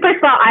interested, first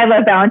of all, I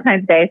love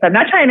Valentine's Day, so I'm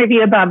not trying to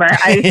be a bummer.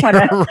 I just want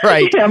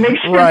to make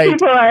sure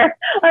people are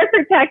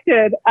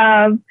protected.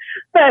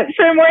 But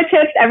for more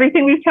tips,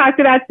 everything we've talked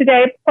about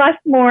today, plus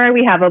more,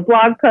 we have a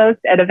blog post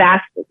at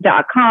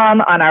avast.com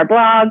on our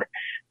blog,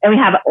 and we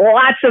have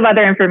lots of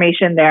other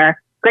information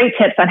there. Great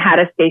tips on how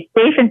to stay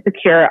safe and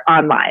secure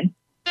online.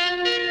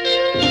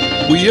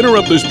 We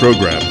interrupt this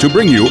program to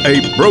bring you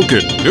a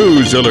broken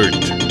news alert.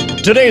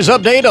 Today's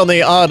update on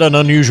the odd and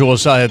unusual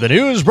side of the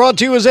news brought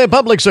to you as a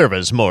public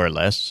service, more or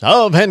less,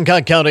 of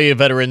Hancock County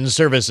Veterans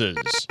Services.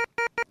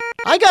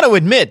 I got to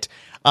admit,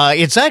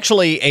 it's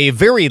actually a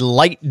very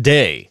light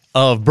day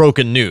of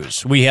broken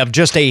news. We have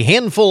just a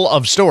handful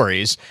of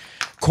stories.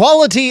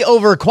 Quality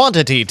over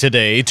quantity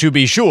today, to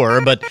be sure,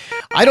 but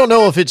I don't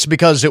know if it's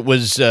because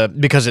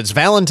it's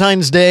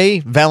Valentine's Day,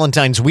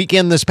 Valentine's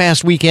weekend this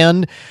past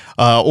weekend,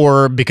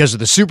 or because of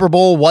the Super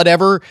Bowl,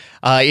 whatever.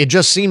 It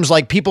just seems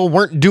like people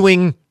weren't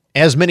doing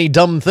as many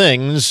dumb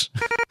things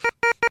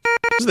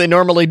as they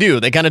normally do.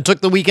 They kind of took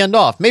the weekend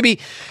off.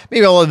 Maybe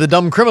all of the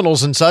dumb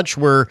criminals and such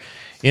were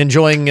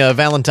enjoying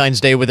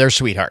Valentine's Day with their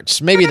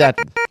sweethearts. Maybe that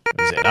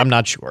was it. I'm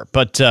not sure.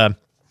 But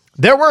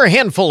there were a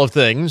handful of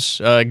things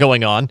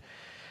going on.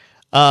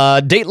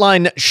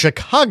 Dateline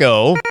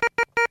Chicago,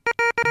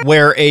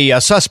 where a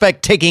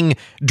suspect taking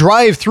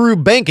drive-through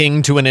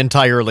banking to an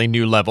entirely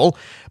new level.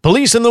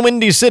 Police in the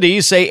Windy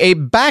City say a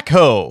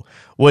backhoe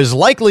was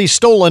likely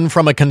stolen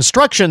from a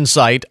construction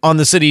site on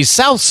the city's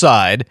south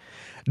side,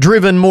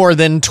 driven more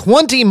than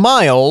 20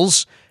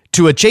 miles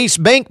to a Chase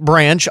Bank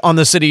branch on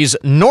the city's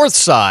north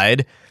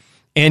side,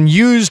 and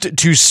used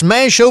to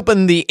smash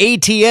open the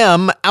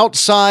ATM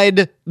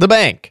outside the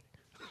bank.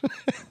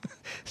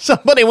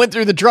 Somebody went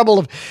through the trouble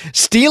of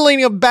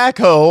stealing a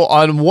backhoe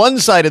on one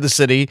side of the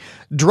city,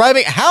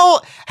 driving.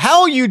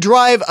 How you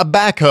drive a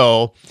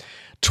backhoe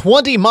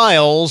 20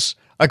 miles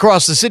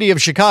across the city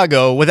of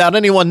Chicago without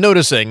anyone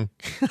noticing,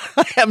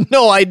 I have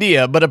no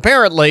idea. But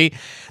apparently,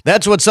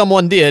 that's what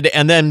someone did,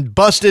 and then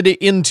busted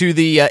into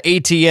the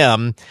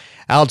ATM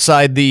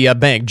outside the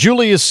bank.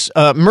 Julius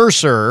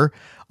Mercer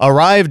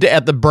arrived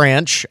at the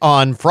branch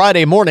on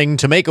Friday morning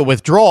to make a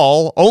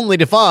withdrawal, only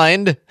to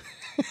find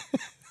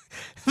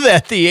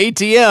that the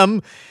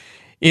ATM,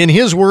 in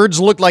his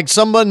words, looked like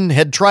someone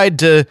had tried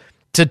to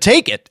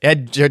take it,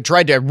 had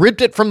tried to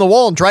rip it from the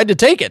wall and tried to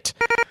take it.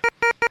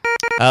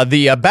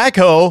 The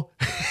backhoe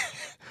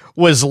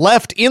was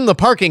left in the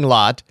parking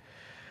lot.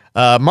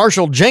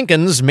 Marshall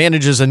Jenkins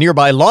manages a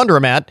nearby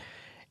laundromat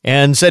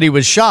and said he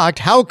was shocked.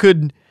 How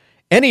could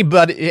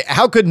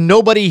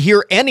nobody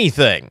hear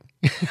anything?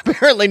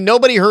 Apparently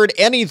nobody heard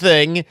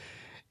anything,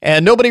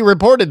 and nobody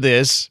reported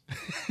this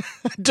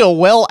until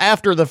well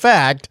after the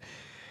fact.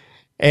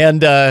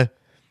 And the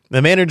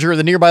manager of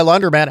the nearby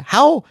laundromat,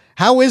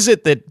 how is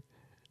it that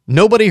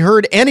nobody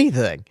heard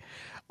anything?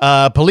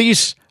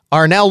 Police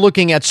are now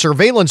looking at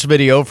surveillance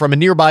video from a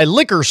nearby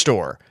liquor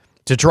store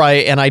to try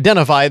and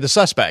identify the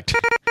suspect.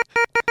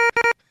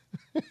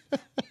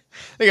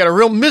 They got a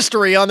real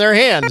mystery on their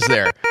hands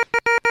there.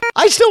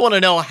 I still want to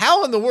know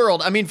how in the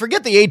world, I mean,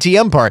 forget the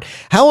ATM part.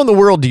 How in the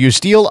world do you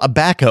steal a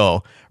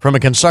backhoe from a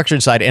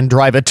construction site and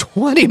drive it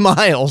 20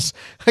 miles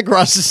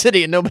across the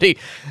city and nobody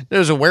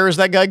knows where is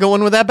that guy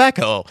going with that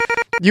backhoe?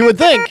 You would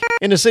think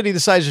in a city the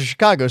size of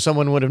Chicago,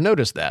 someone would have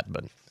noticed that,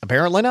 but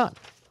apparently not.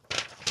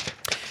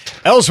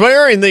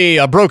 Elsewhere in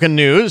the broken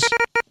news,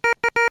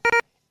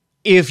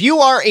 if you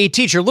are a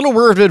teacher, a little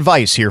word of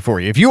advice here for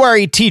you. If you are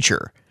a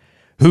teacher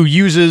who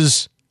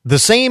uses the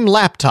same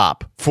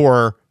laptop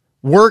for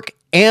work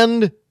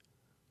and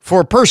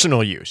for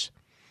personal use,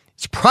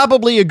 it's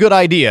probably a good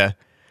idea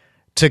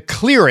to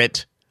clear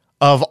it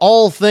of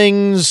all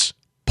things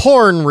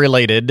porn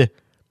related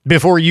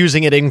before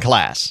using it in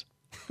class.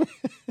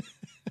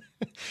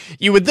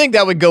 You would think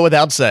that would go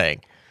without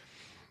saying.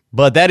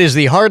 But that is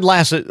the hard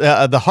lesson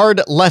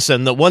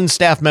that one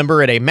staff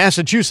member at a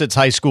Massachusetts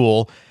high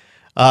school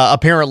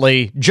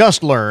apparently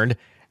just learned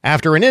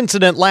after an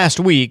incident last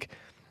week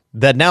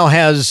that now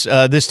has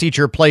this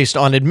teacher placed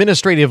on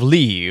administrative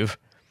leave.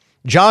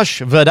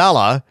 Josh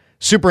Vidala,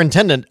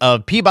 superintendent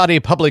of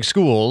Peabody Public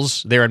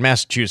Schools there in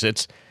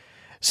Massachusetts,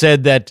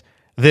 said that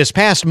this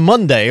past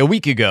Monday, a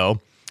week ago,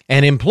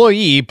 an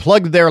employee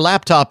plugged their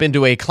laptop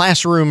into a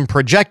classroom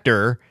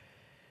projector,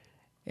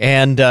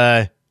 and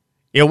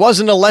it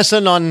wasn't a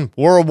lesson on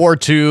World War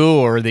II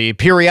or the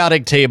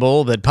periodic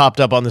table that popped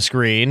up on the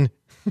screen.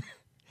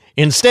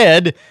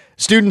 Instead,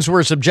 students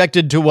were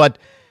subjected to what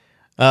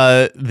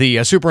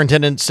the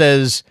superintendent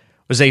says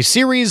was a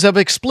series of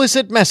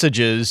explicit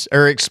messages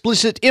or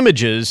explicit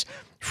images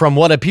from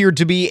what appeared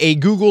to be a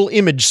Google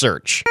image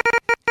search.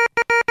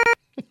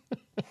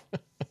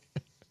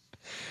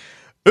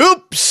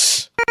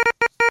 Oops!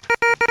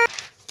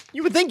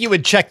 You would think you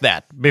would check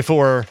that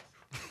before...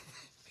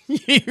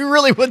 You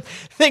really would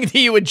think that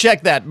you would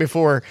check that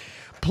before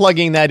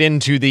plugging that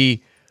into the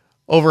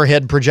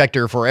overhead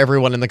projector for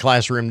everyone in the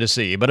classroom to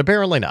see, but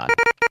apparently not.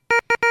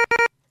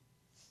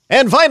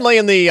 And finally,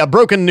 in the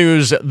broken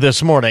news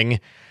this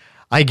morning,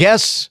 I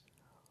guess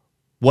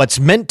what's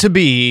meant to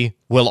be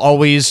will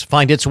always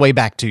find its way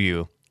back to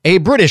you. A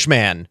British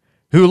man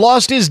who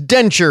lost his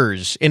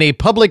dentures in a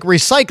public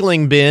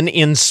recycling bin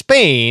in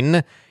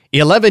Spain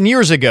 11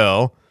 years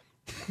ago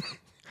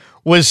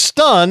was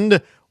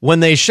stunned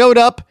when they showed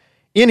up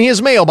in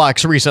his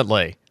mailbox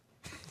recently.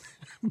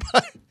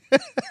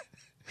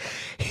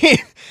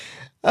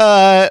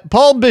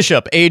 Paul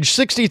Bishop, age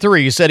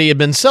 63, said he had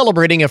been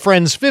celebrating a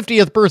friend's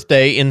 50th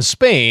birthday in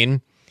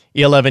Spain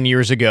 11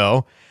 years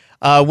ago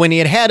when he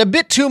had had a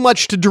bit too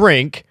much to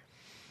drink,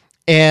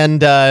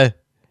 and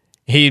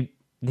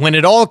when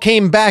it all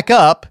came back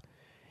up,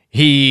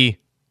 he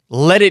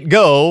let it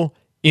go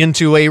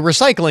into a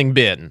recycling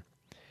bin.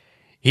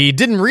 He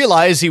didn't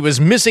realize he was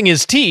missing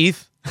his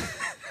teeth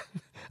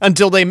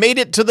until they made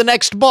it to the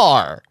next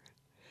bar.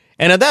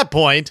 And at that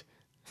point,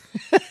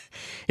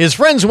 his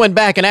friends went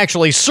back and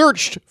actually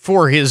searched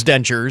for his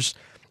dentures,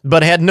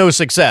 but had no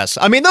success.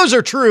 I mean, those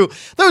are true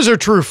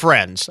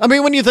friends. I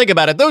mean, when you think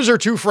about it, those are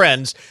two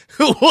friends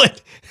who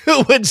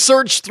would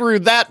search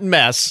through that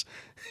mess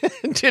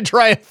to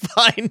try and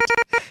find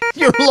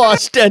your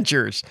lost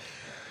dentures.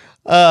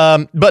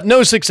 But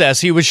no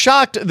success. He was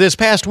shocked this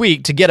past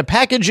week to get a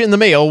package in the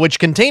mail which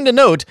contained a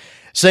note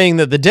saying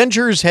that the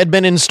dentures had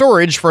been in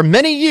storage for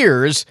many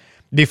years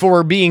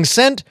before being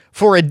sent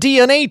for a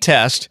DNA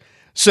test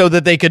so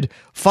that they could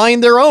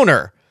find their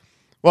owner.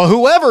 Well,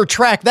 whoever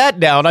tracked that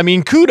down, I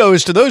mean,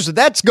 kudos to those.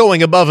 That's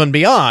going above and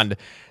beyond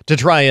to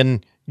try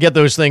and get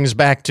those things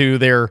back to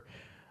their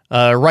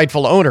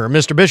rightful owner.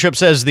 Mr. Bishop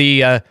says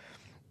the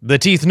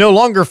teeth no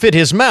longer fit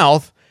his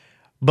mouth,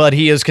 but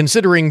he is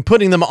considering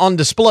putting them on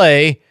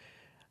display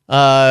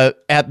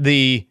at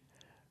the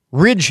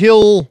Ridge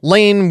Hill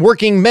Lane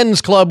Working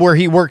Men's Club where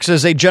he works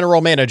as a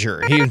general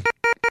manager. He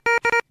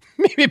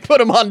maybe put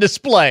them on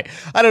display.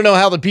 I don't know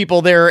how the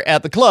people there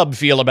at the club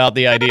feel about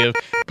the idea of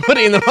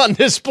putting them on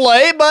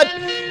display, but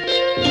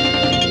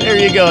there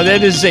you go.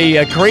 That is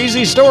a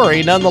crazy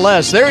story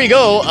nonetheless. There you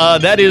go.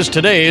 That is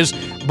today's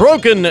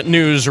Broken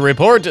News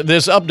Report.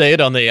 This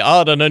update on the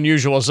odd and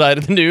unusual side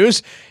of the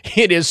news.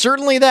 It is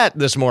certainly that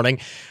this morning.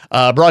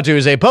 Brought to you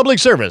as a public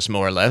service,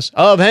 more or less,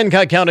 of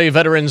Hancock County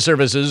Veterans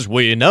Services.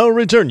 We now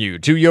return you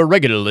to your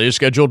regularly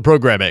scheduled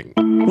programming.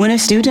 When a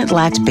student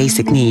lacks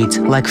basic needs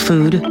like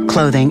food,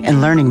 clothing, and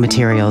learning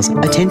materials,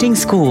 attending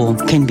school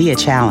can be a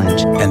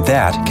challenge. And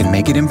that can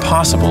make it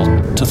impossible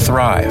to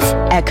thrive.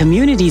 At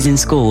Communities in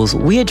Schools,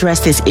 we address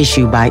this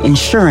issue by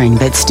ensuring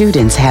that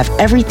students have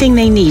everything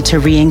they need to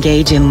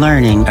re-engage in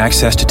learning,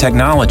 access to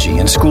technology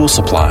and school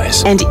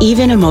supplies, and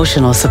even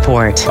emotional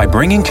support. By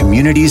bringing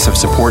communities of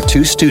support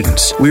to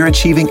students, we're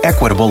achieving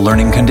equitable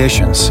learning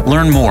conditions.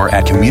 Learn more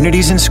at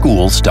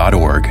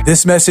communitiesinschools.org.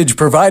 This message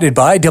provided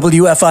by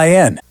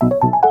WFIN.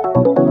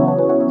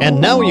 And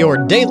now your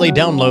daily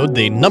download,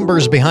 the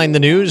numbers behind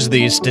the news,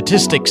 the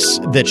statistics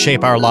that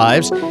shape our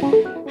lives.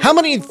 How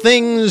many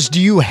things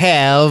do you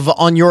have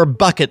on your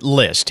bucket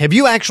list? Have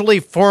you actually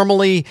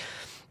formally,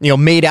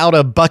 made out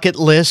a bucket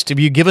list? Have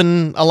you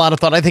given a lot of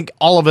thought? I think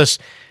all of us,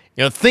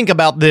 think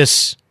about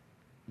this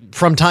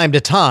from time to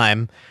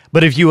time,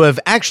 but if you have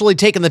actually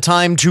taken the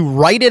time to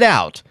write it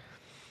out,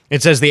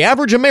 it says the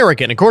average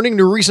American, according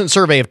to a recent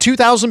survey of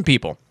 2,000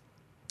 people,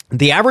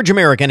 the average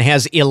American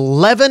has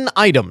 11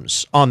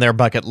 items on their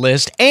bucket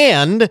list,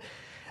 and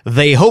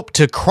they hope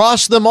to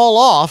cross them all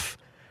off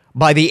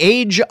by the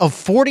age of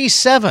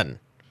 47,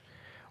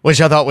 which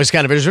I thought was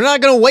kind of interesting. We're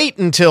not going to wait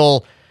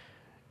until,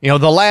 the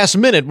last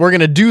minute. We're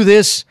going to do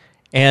this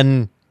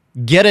and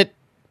get it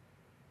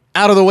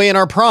out of the way in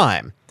our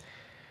prime.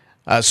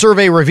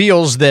 Survey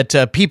reveals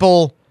that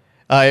people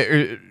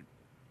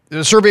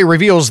the survey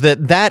reveals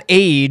that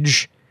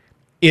age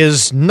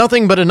is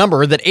nothing but a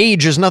number, that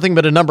age is nothing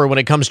but a number when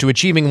it comes to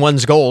achieving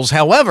one's goals.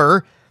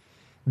 However,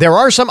 there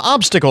are some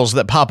obstacles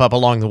that pop up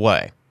along the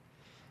way.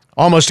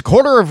 Almost a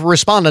quarter of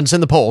respondents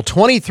in the poll,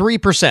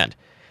 23%,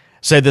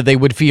 said that they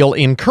would feel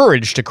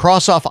encouraged to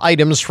cross off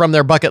items from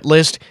their bucket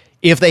list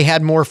if they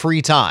had more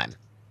free time.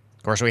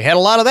 Of course, we had a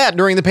lot of that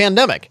during the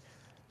pandemic.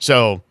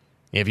 So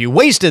if you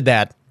wasted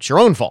that, it's your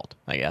own fault,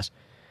 I guess.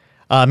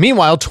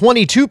 Meanwhile,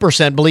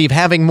 22% believe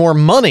having more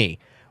money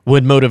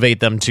would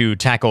motivate them to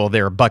tackle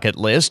their bucket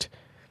list.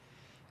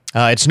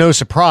 It's no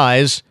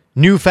surprise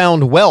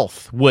newfound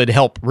wealth would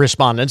help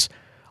respondents.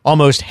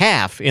 Almost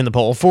half in the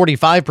poll,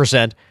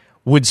 45%,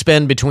 would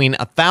spend between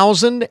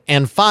 $1,000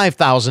 and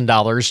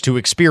 $5,000 to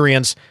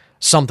experience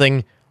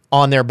something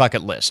on their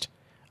bucket list.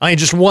 I mean,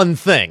 just one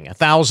thing,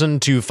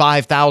 $1,000 to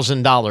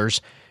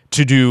 $5,000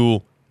 to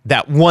do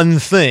that one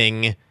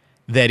thing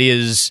that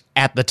is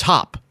at the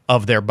top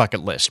of their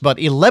bucket list. But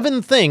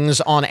 11 things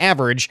on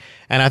average,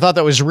 and I thought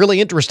that was really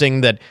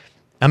interesting that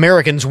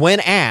Americans, when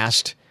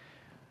asked,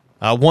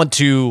 want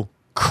to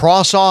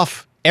cross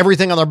off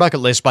everything on their bucket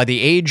list by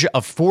the age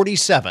of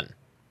 47.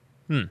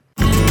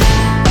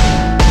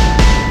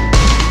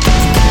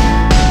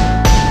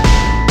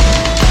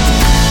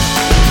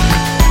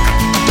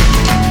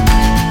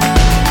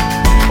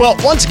 Well,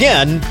 once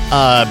again,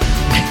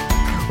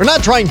 we're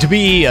not trying to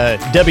be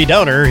Debbie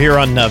Downer here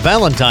on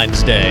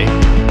Valentine's Day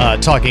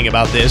talking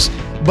about this,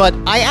 but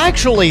I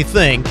actually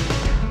think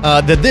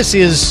that this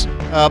is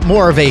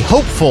more of a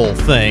hopeful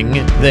thing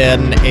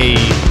than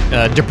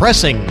a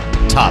depressing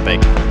topic.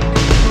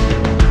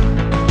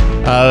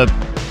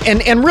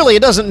 And really,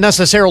 it doesn't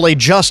necessarily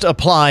just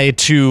apply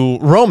to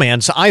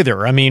romance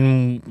either. I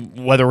mean,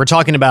 whether we're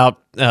talking about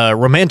a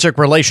romantic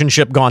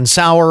relationship gone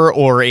sour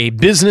or a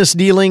business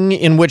dealing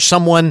in which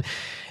someone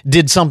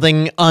did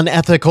something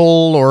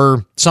unethical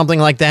or something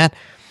like that,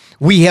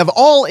 we have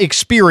all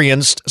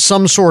experienced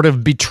some sort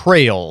of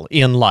betrayal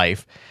in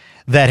life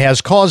that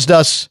has caused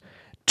us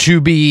to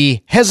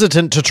be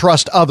hesitant to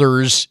trust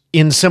others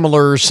in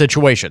similar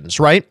situations,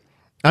 right?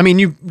 I mean,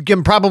 you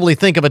can probably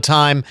think of a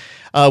time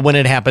when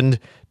it happened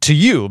to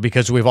you,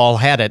 because we've all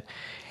had it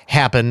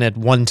happen at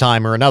one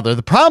time or another.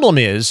 The problem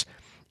is,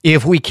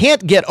 if we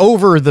can't get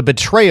over the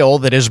betrayal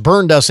that has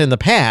burned us in the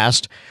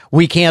past,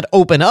 we can't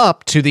open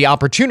up to the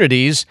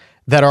opportunities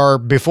that are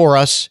before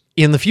us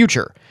in the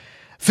future.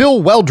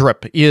 Phil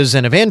Weldrip is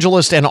an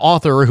evangelist and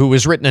author who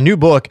has written a new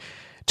book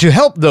to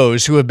help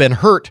those who have been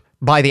hurt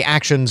by the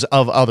actions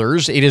of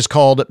others. It is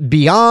called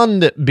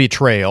Beyond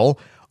Betrayal: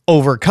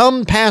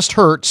 Overcome Past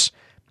Hurts,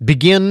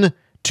 Begin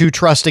to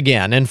Trust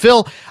Again. And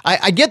Phil,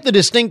 I get the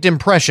distinct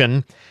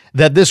impression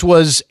that this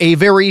was a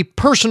very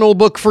personal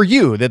book for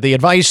you, that the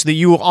advice that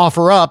you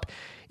offer up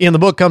in the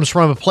book comes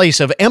from a place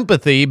of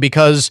empathy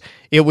because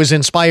it was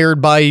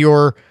inspired by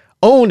your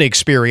own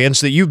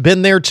experience, that you've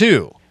been there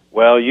too.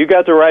 Well, you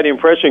got the right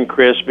impression,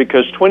 Chris,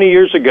 because 20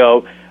 years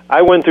ago,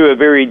 I went through a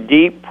very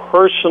deep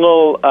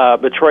personal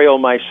betrayal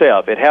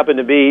myself. It happened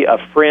to be a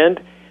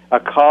friend, a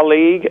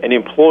colleague, an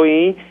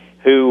employee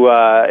who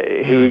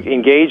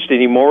engaged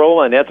in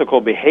immoral and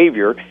unethical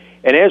behavior,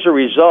 and as a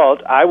result,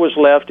 I was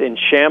left in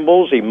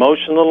shambles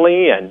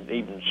emotionally and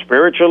even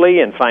spiritually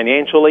and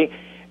financially.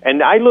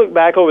 And I look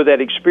back over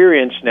that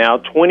experience now,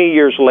 20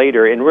 years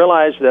later, and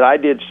realize that I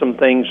did some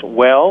things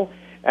well,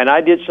 and I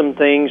did some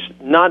things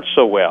not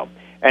so well.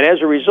 And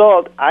as a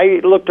result,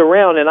 I looked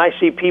around and I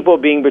see people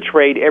being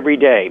betrayed every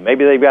day.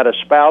 Maybe they've got a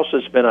spouse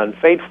that's been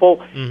unfaithful.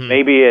 Mm-hmm.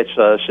 Maybe it's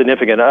a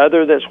significant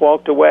other that's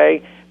walked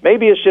away.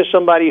 Maybe it's just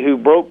somebody who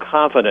broke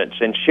confidence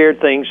and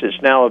shared things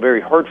that's now very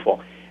hurtful.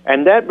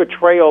 And that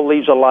betrayal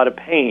leaves a lot of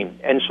pain.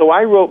 And so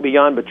I wrote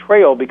Beyond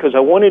Betrayal because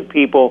I wanted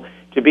people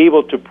to be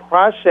able to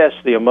process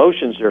the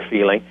emotions they're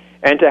feeling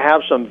and to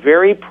have some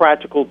very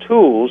practical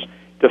tools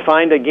to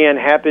find, again,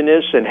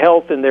 happiness and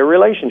health in their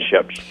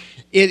relationships.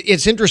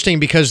 It's interesting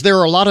because there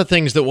are a lot of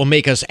things that will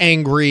make us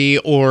angry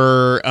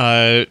or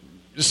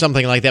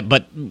something like that,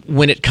 but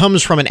when it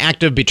comes from an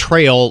act of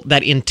betrayal,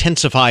 that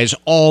intensifies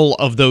all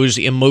of those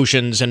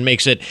emotions and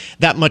makes it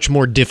that much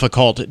more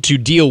difficult to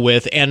deal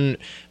with and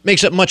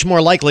makes it much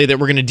more likely that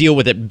we're going to deal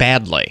with it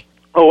badly.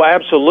 Oh,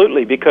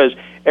 absolutely, because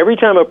every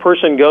time a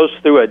person goes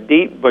through a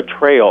deep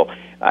betrayal,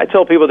 I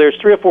tell people there's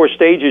 3 or 4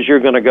 stages you're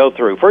going to go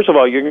through. First of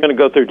all, you're going to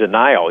go through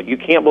denial. You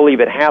can't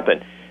believe it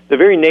happened. The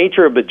very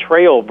nature of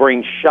betrayal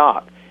brings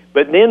shock.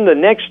 But then the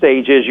next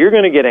stage is you're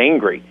going to get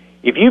angry.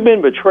 If you've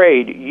been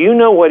betrayed, you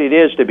know what it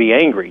is to be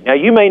angry. Now,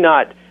 you may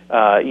not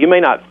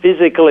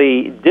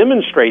physically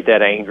demonstrate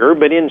that anger,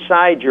 but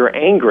inside you're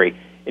angry.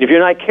 And if you're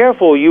not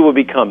careful, you will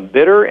become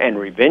bitter and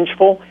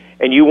revengeful,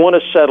 and you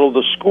want to settle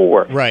the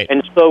score. Right.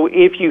 And so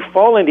if you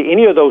fall into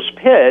any of those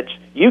pits,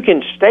 you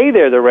can stay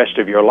there the rest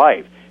of your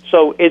life.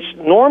 So it's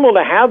normal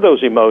to have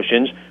those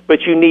emotions,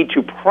 but you need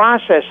to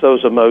process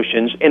those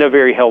emotions in a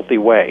very healthy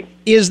way.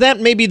 Is that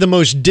maybe the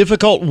most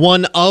difficult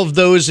one of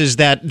those, is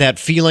that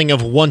feeling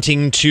of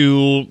wanting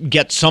to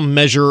get some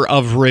measure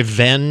of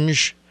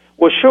revenge?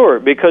 Well, sure,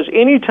 because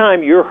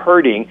anytime you're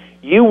hurting,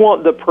 You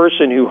want the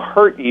person who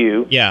hurt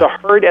you Yeah. to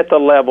hurt at the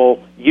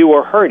level you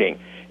are hurting.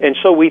 And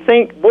so we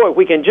think, boy, if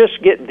we can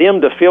just get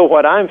them to feel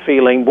what I'm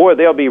feeling, boy,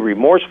 they'll be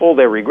remorseful,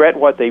 they'll regret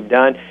what they've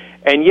done.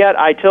 And yet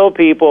I tell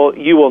people,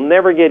 you will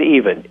never get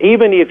even.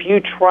 Even if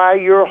you try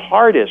your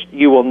hardest,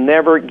 you will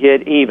never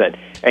get even.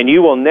 And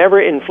you will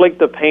never inflict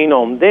the pain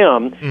on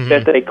them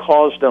that they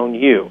caused on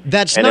you.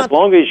 That's and not- as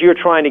long as you're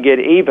trying to get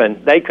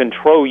even, they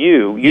control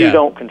you. You Yeah.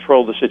 don't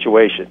control the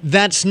situation.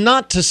 That's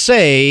not to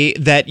say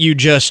that you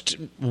just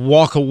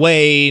walk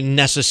away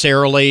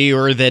necessarily,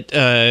 or that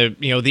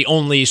the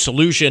only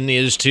solution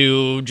is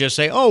to just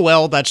say, "Oh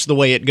well, that's the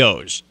way it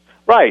goes."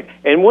 Right.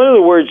 And one of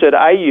the words that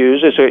I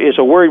use is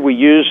a word we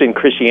use in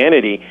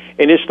Christianity,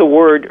 and it's the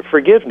word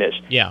forgiveness.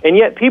 Yeah. And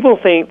yet people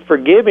think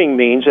forgiving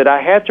means that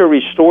I have to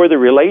restore the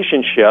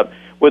relationship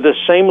with the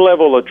same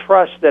level of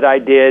trust that I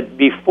did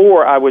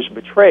before I was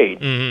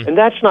betrayed. And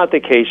that's not the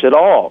case at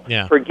all.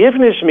 Yeah.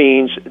 Forgiveness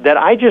means that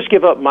I just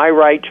give up my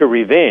right to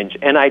revenge,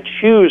 and I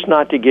choose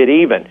not to get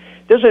even.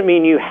 Doesn't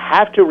mean you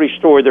have to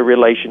restore the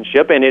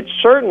relationship, and it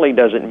certainly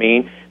doesn't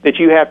mean that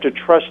you have to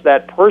trust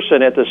that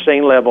person at the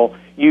same level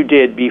you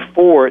did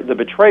before the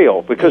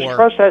betrayal, because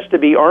trust has to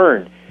be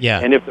earned.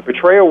 Yeah. And if the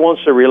betrayer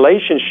wants the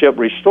relationship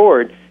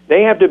restored,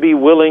 they have to be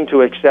willing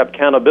to accept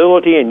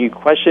accountability and you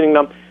questioning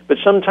them. But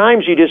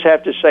sometimes you just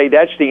have to say,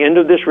 that's the end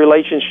of this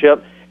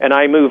relationship, and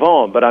I move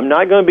on. But I'm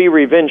not going to be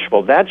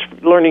revengeful. That's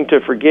learning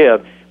to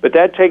forgive. But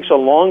that takes a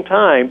long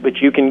time, but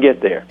you can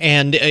get there.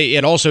 And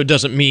it also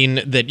doesn't mean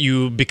that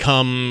you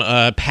become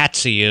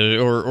patsy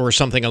or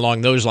something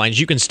along those lines.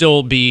 You can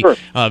still be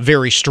a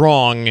very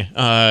strong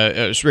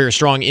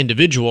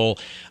individual,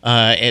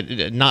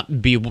 and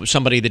not be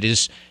somebody that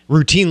is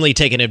routinely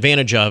taken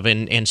advantage of,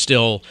 and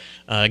still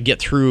get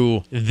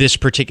through this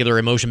particular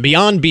emotion.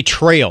 Beyond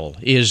Betrayal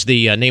is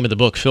the name of the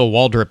book. Phil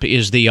Waldrop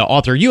is the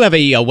author. You have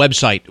a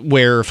website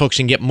where folks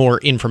can get more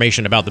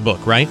information about the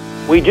book, right?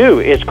 We do.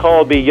 It's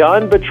called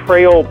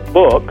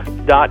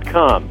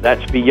BeyondBetrayalBook.com.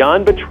 That's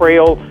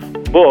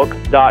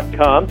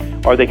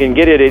BeyondBetrayalBook.com, or they can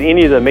get it at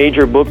any of the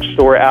major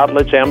bookstore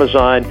outlets,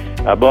 Amazon,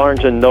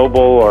 Barnes & Noble,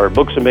 or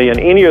Books A Million.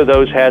 Any of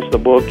those has the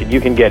book, and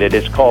you can get it.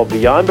 It's called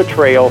Beyond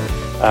Betrayal,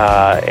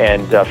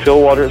 and Phil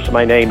Waldrop is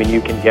my name, and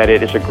you can get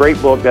it. It's a great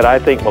book that I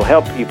think will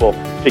help people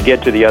to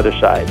get to the other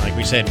side. Like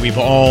we said, we've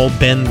all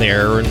been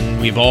there,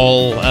 and we've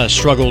all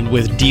struggled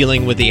with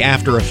dealing with the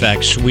after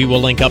effects. We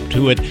will link up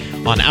to it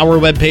on our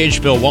webpage.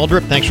 Phil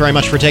Waldrop, thanks very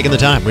much for taking the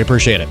time. We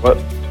appreciate it. Well,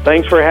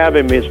 thanks for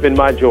having me. It's been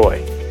my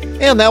joy.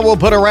 And that will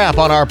put a wrap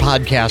on our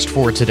podcast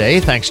for today.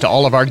 Thanks to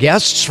all of our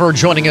guests for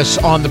joining us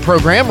on the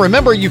program.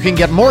 Remember, you can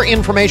get more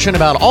information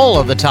about all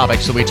of the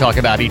topics that we talk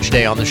about each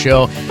day on the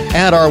show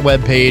at our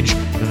webpage.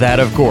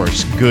 That, of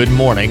course,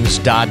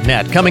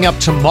 goodmornings.net. Coming up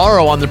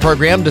tomorrow on the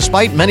program,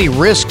 despite many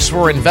risks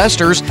for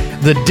investors,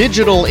 the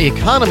digital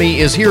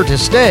economy is here to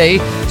stay.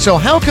 So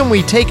how can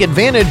we take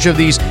advantage of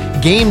these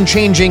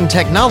game-changing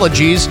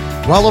technologies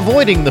while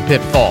avoiding the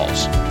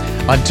pitfalls?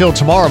 Until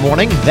tomorrow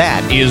morning,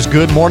 that is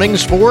Good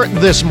Mornings for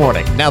this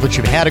morning. Now that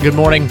you've had a good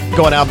morning,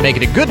 go on out and make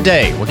it a good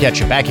day. We'll catch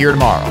you back here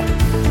tomorrow.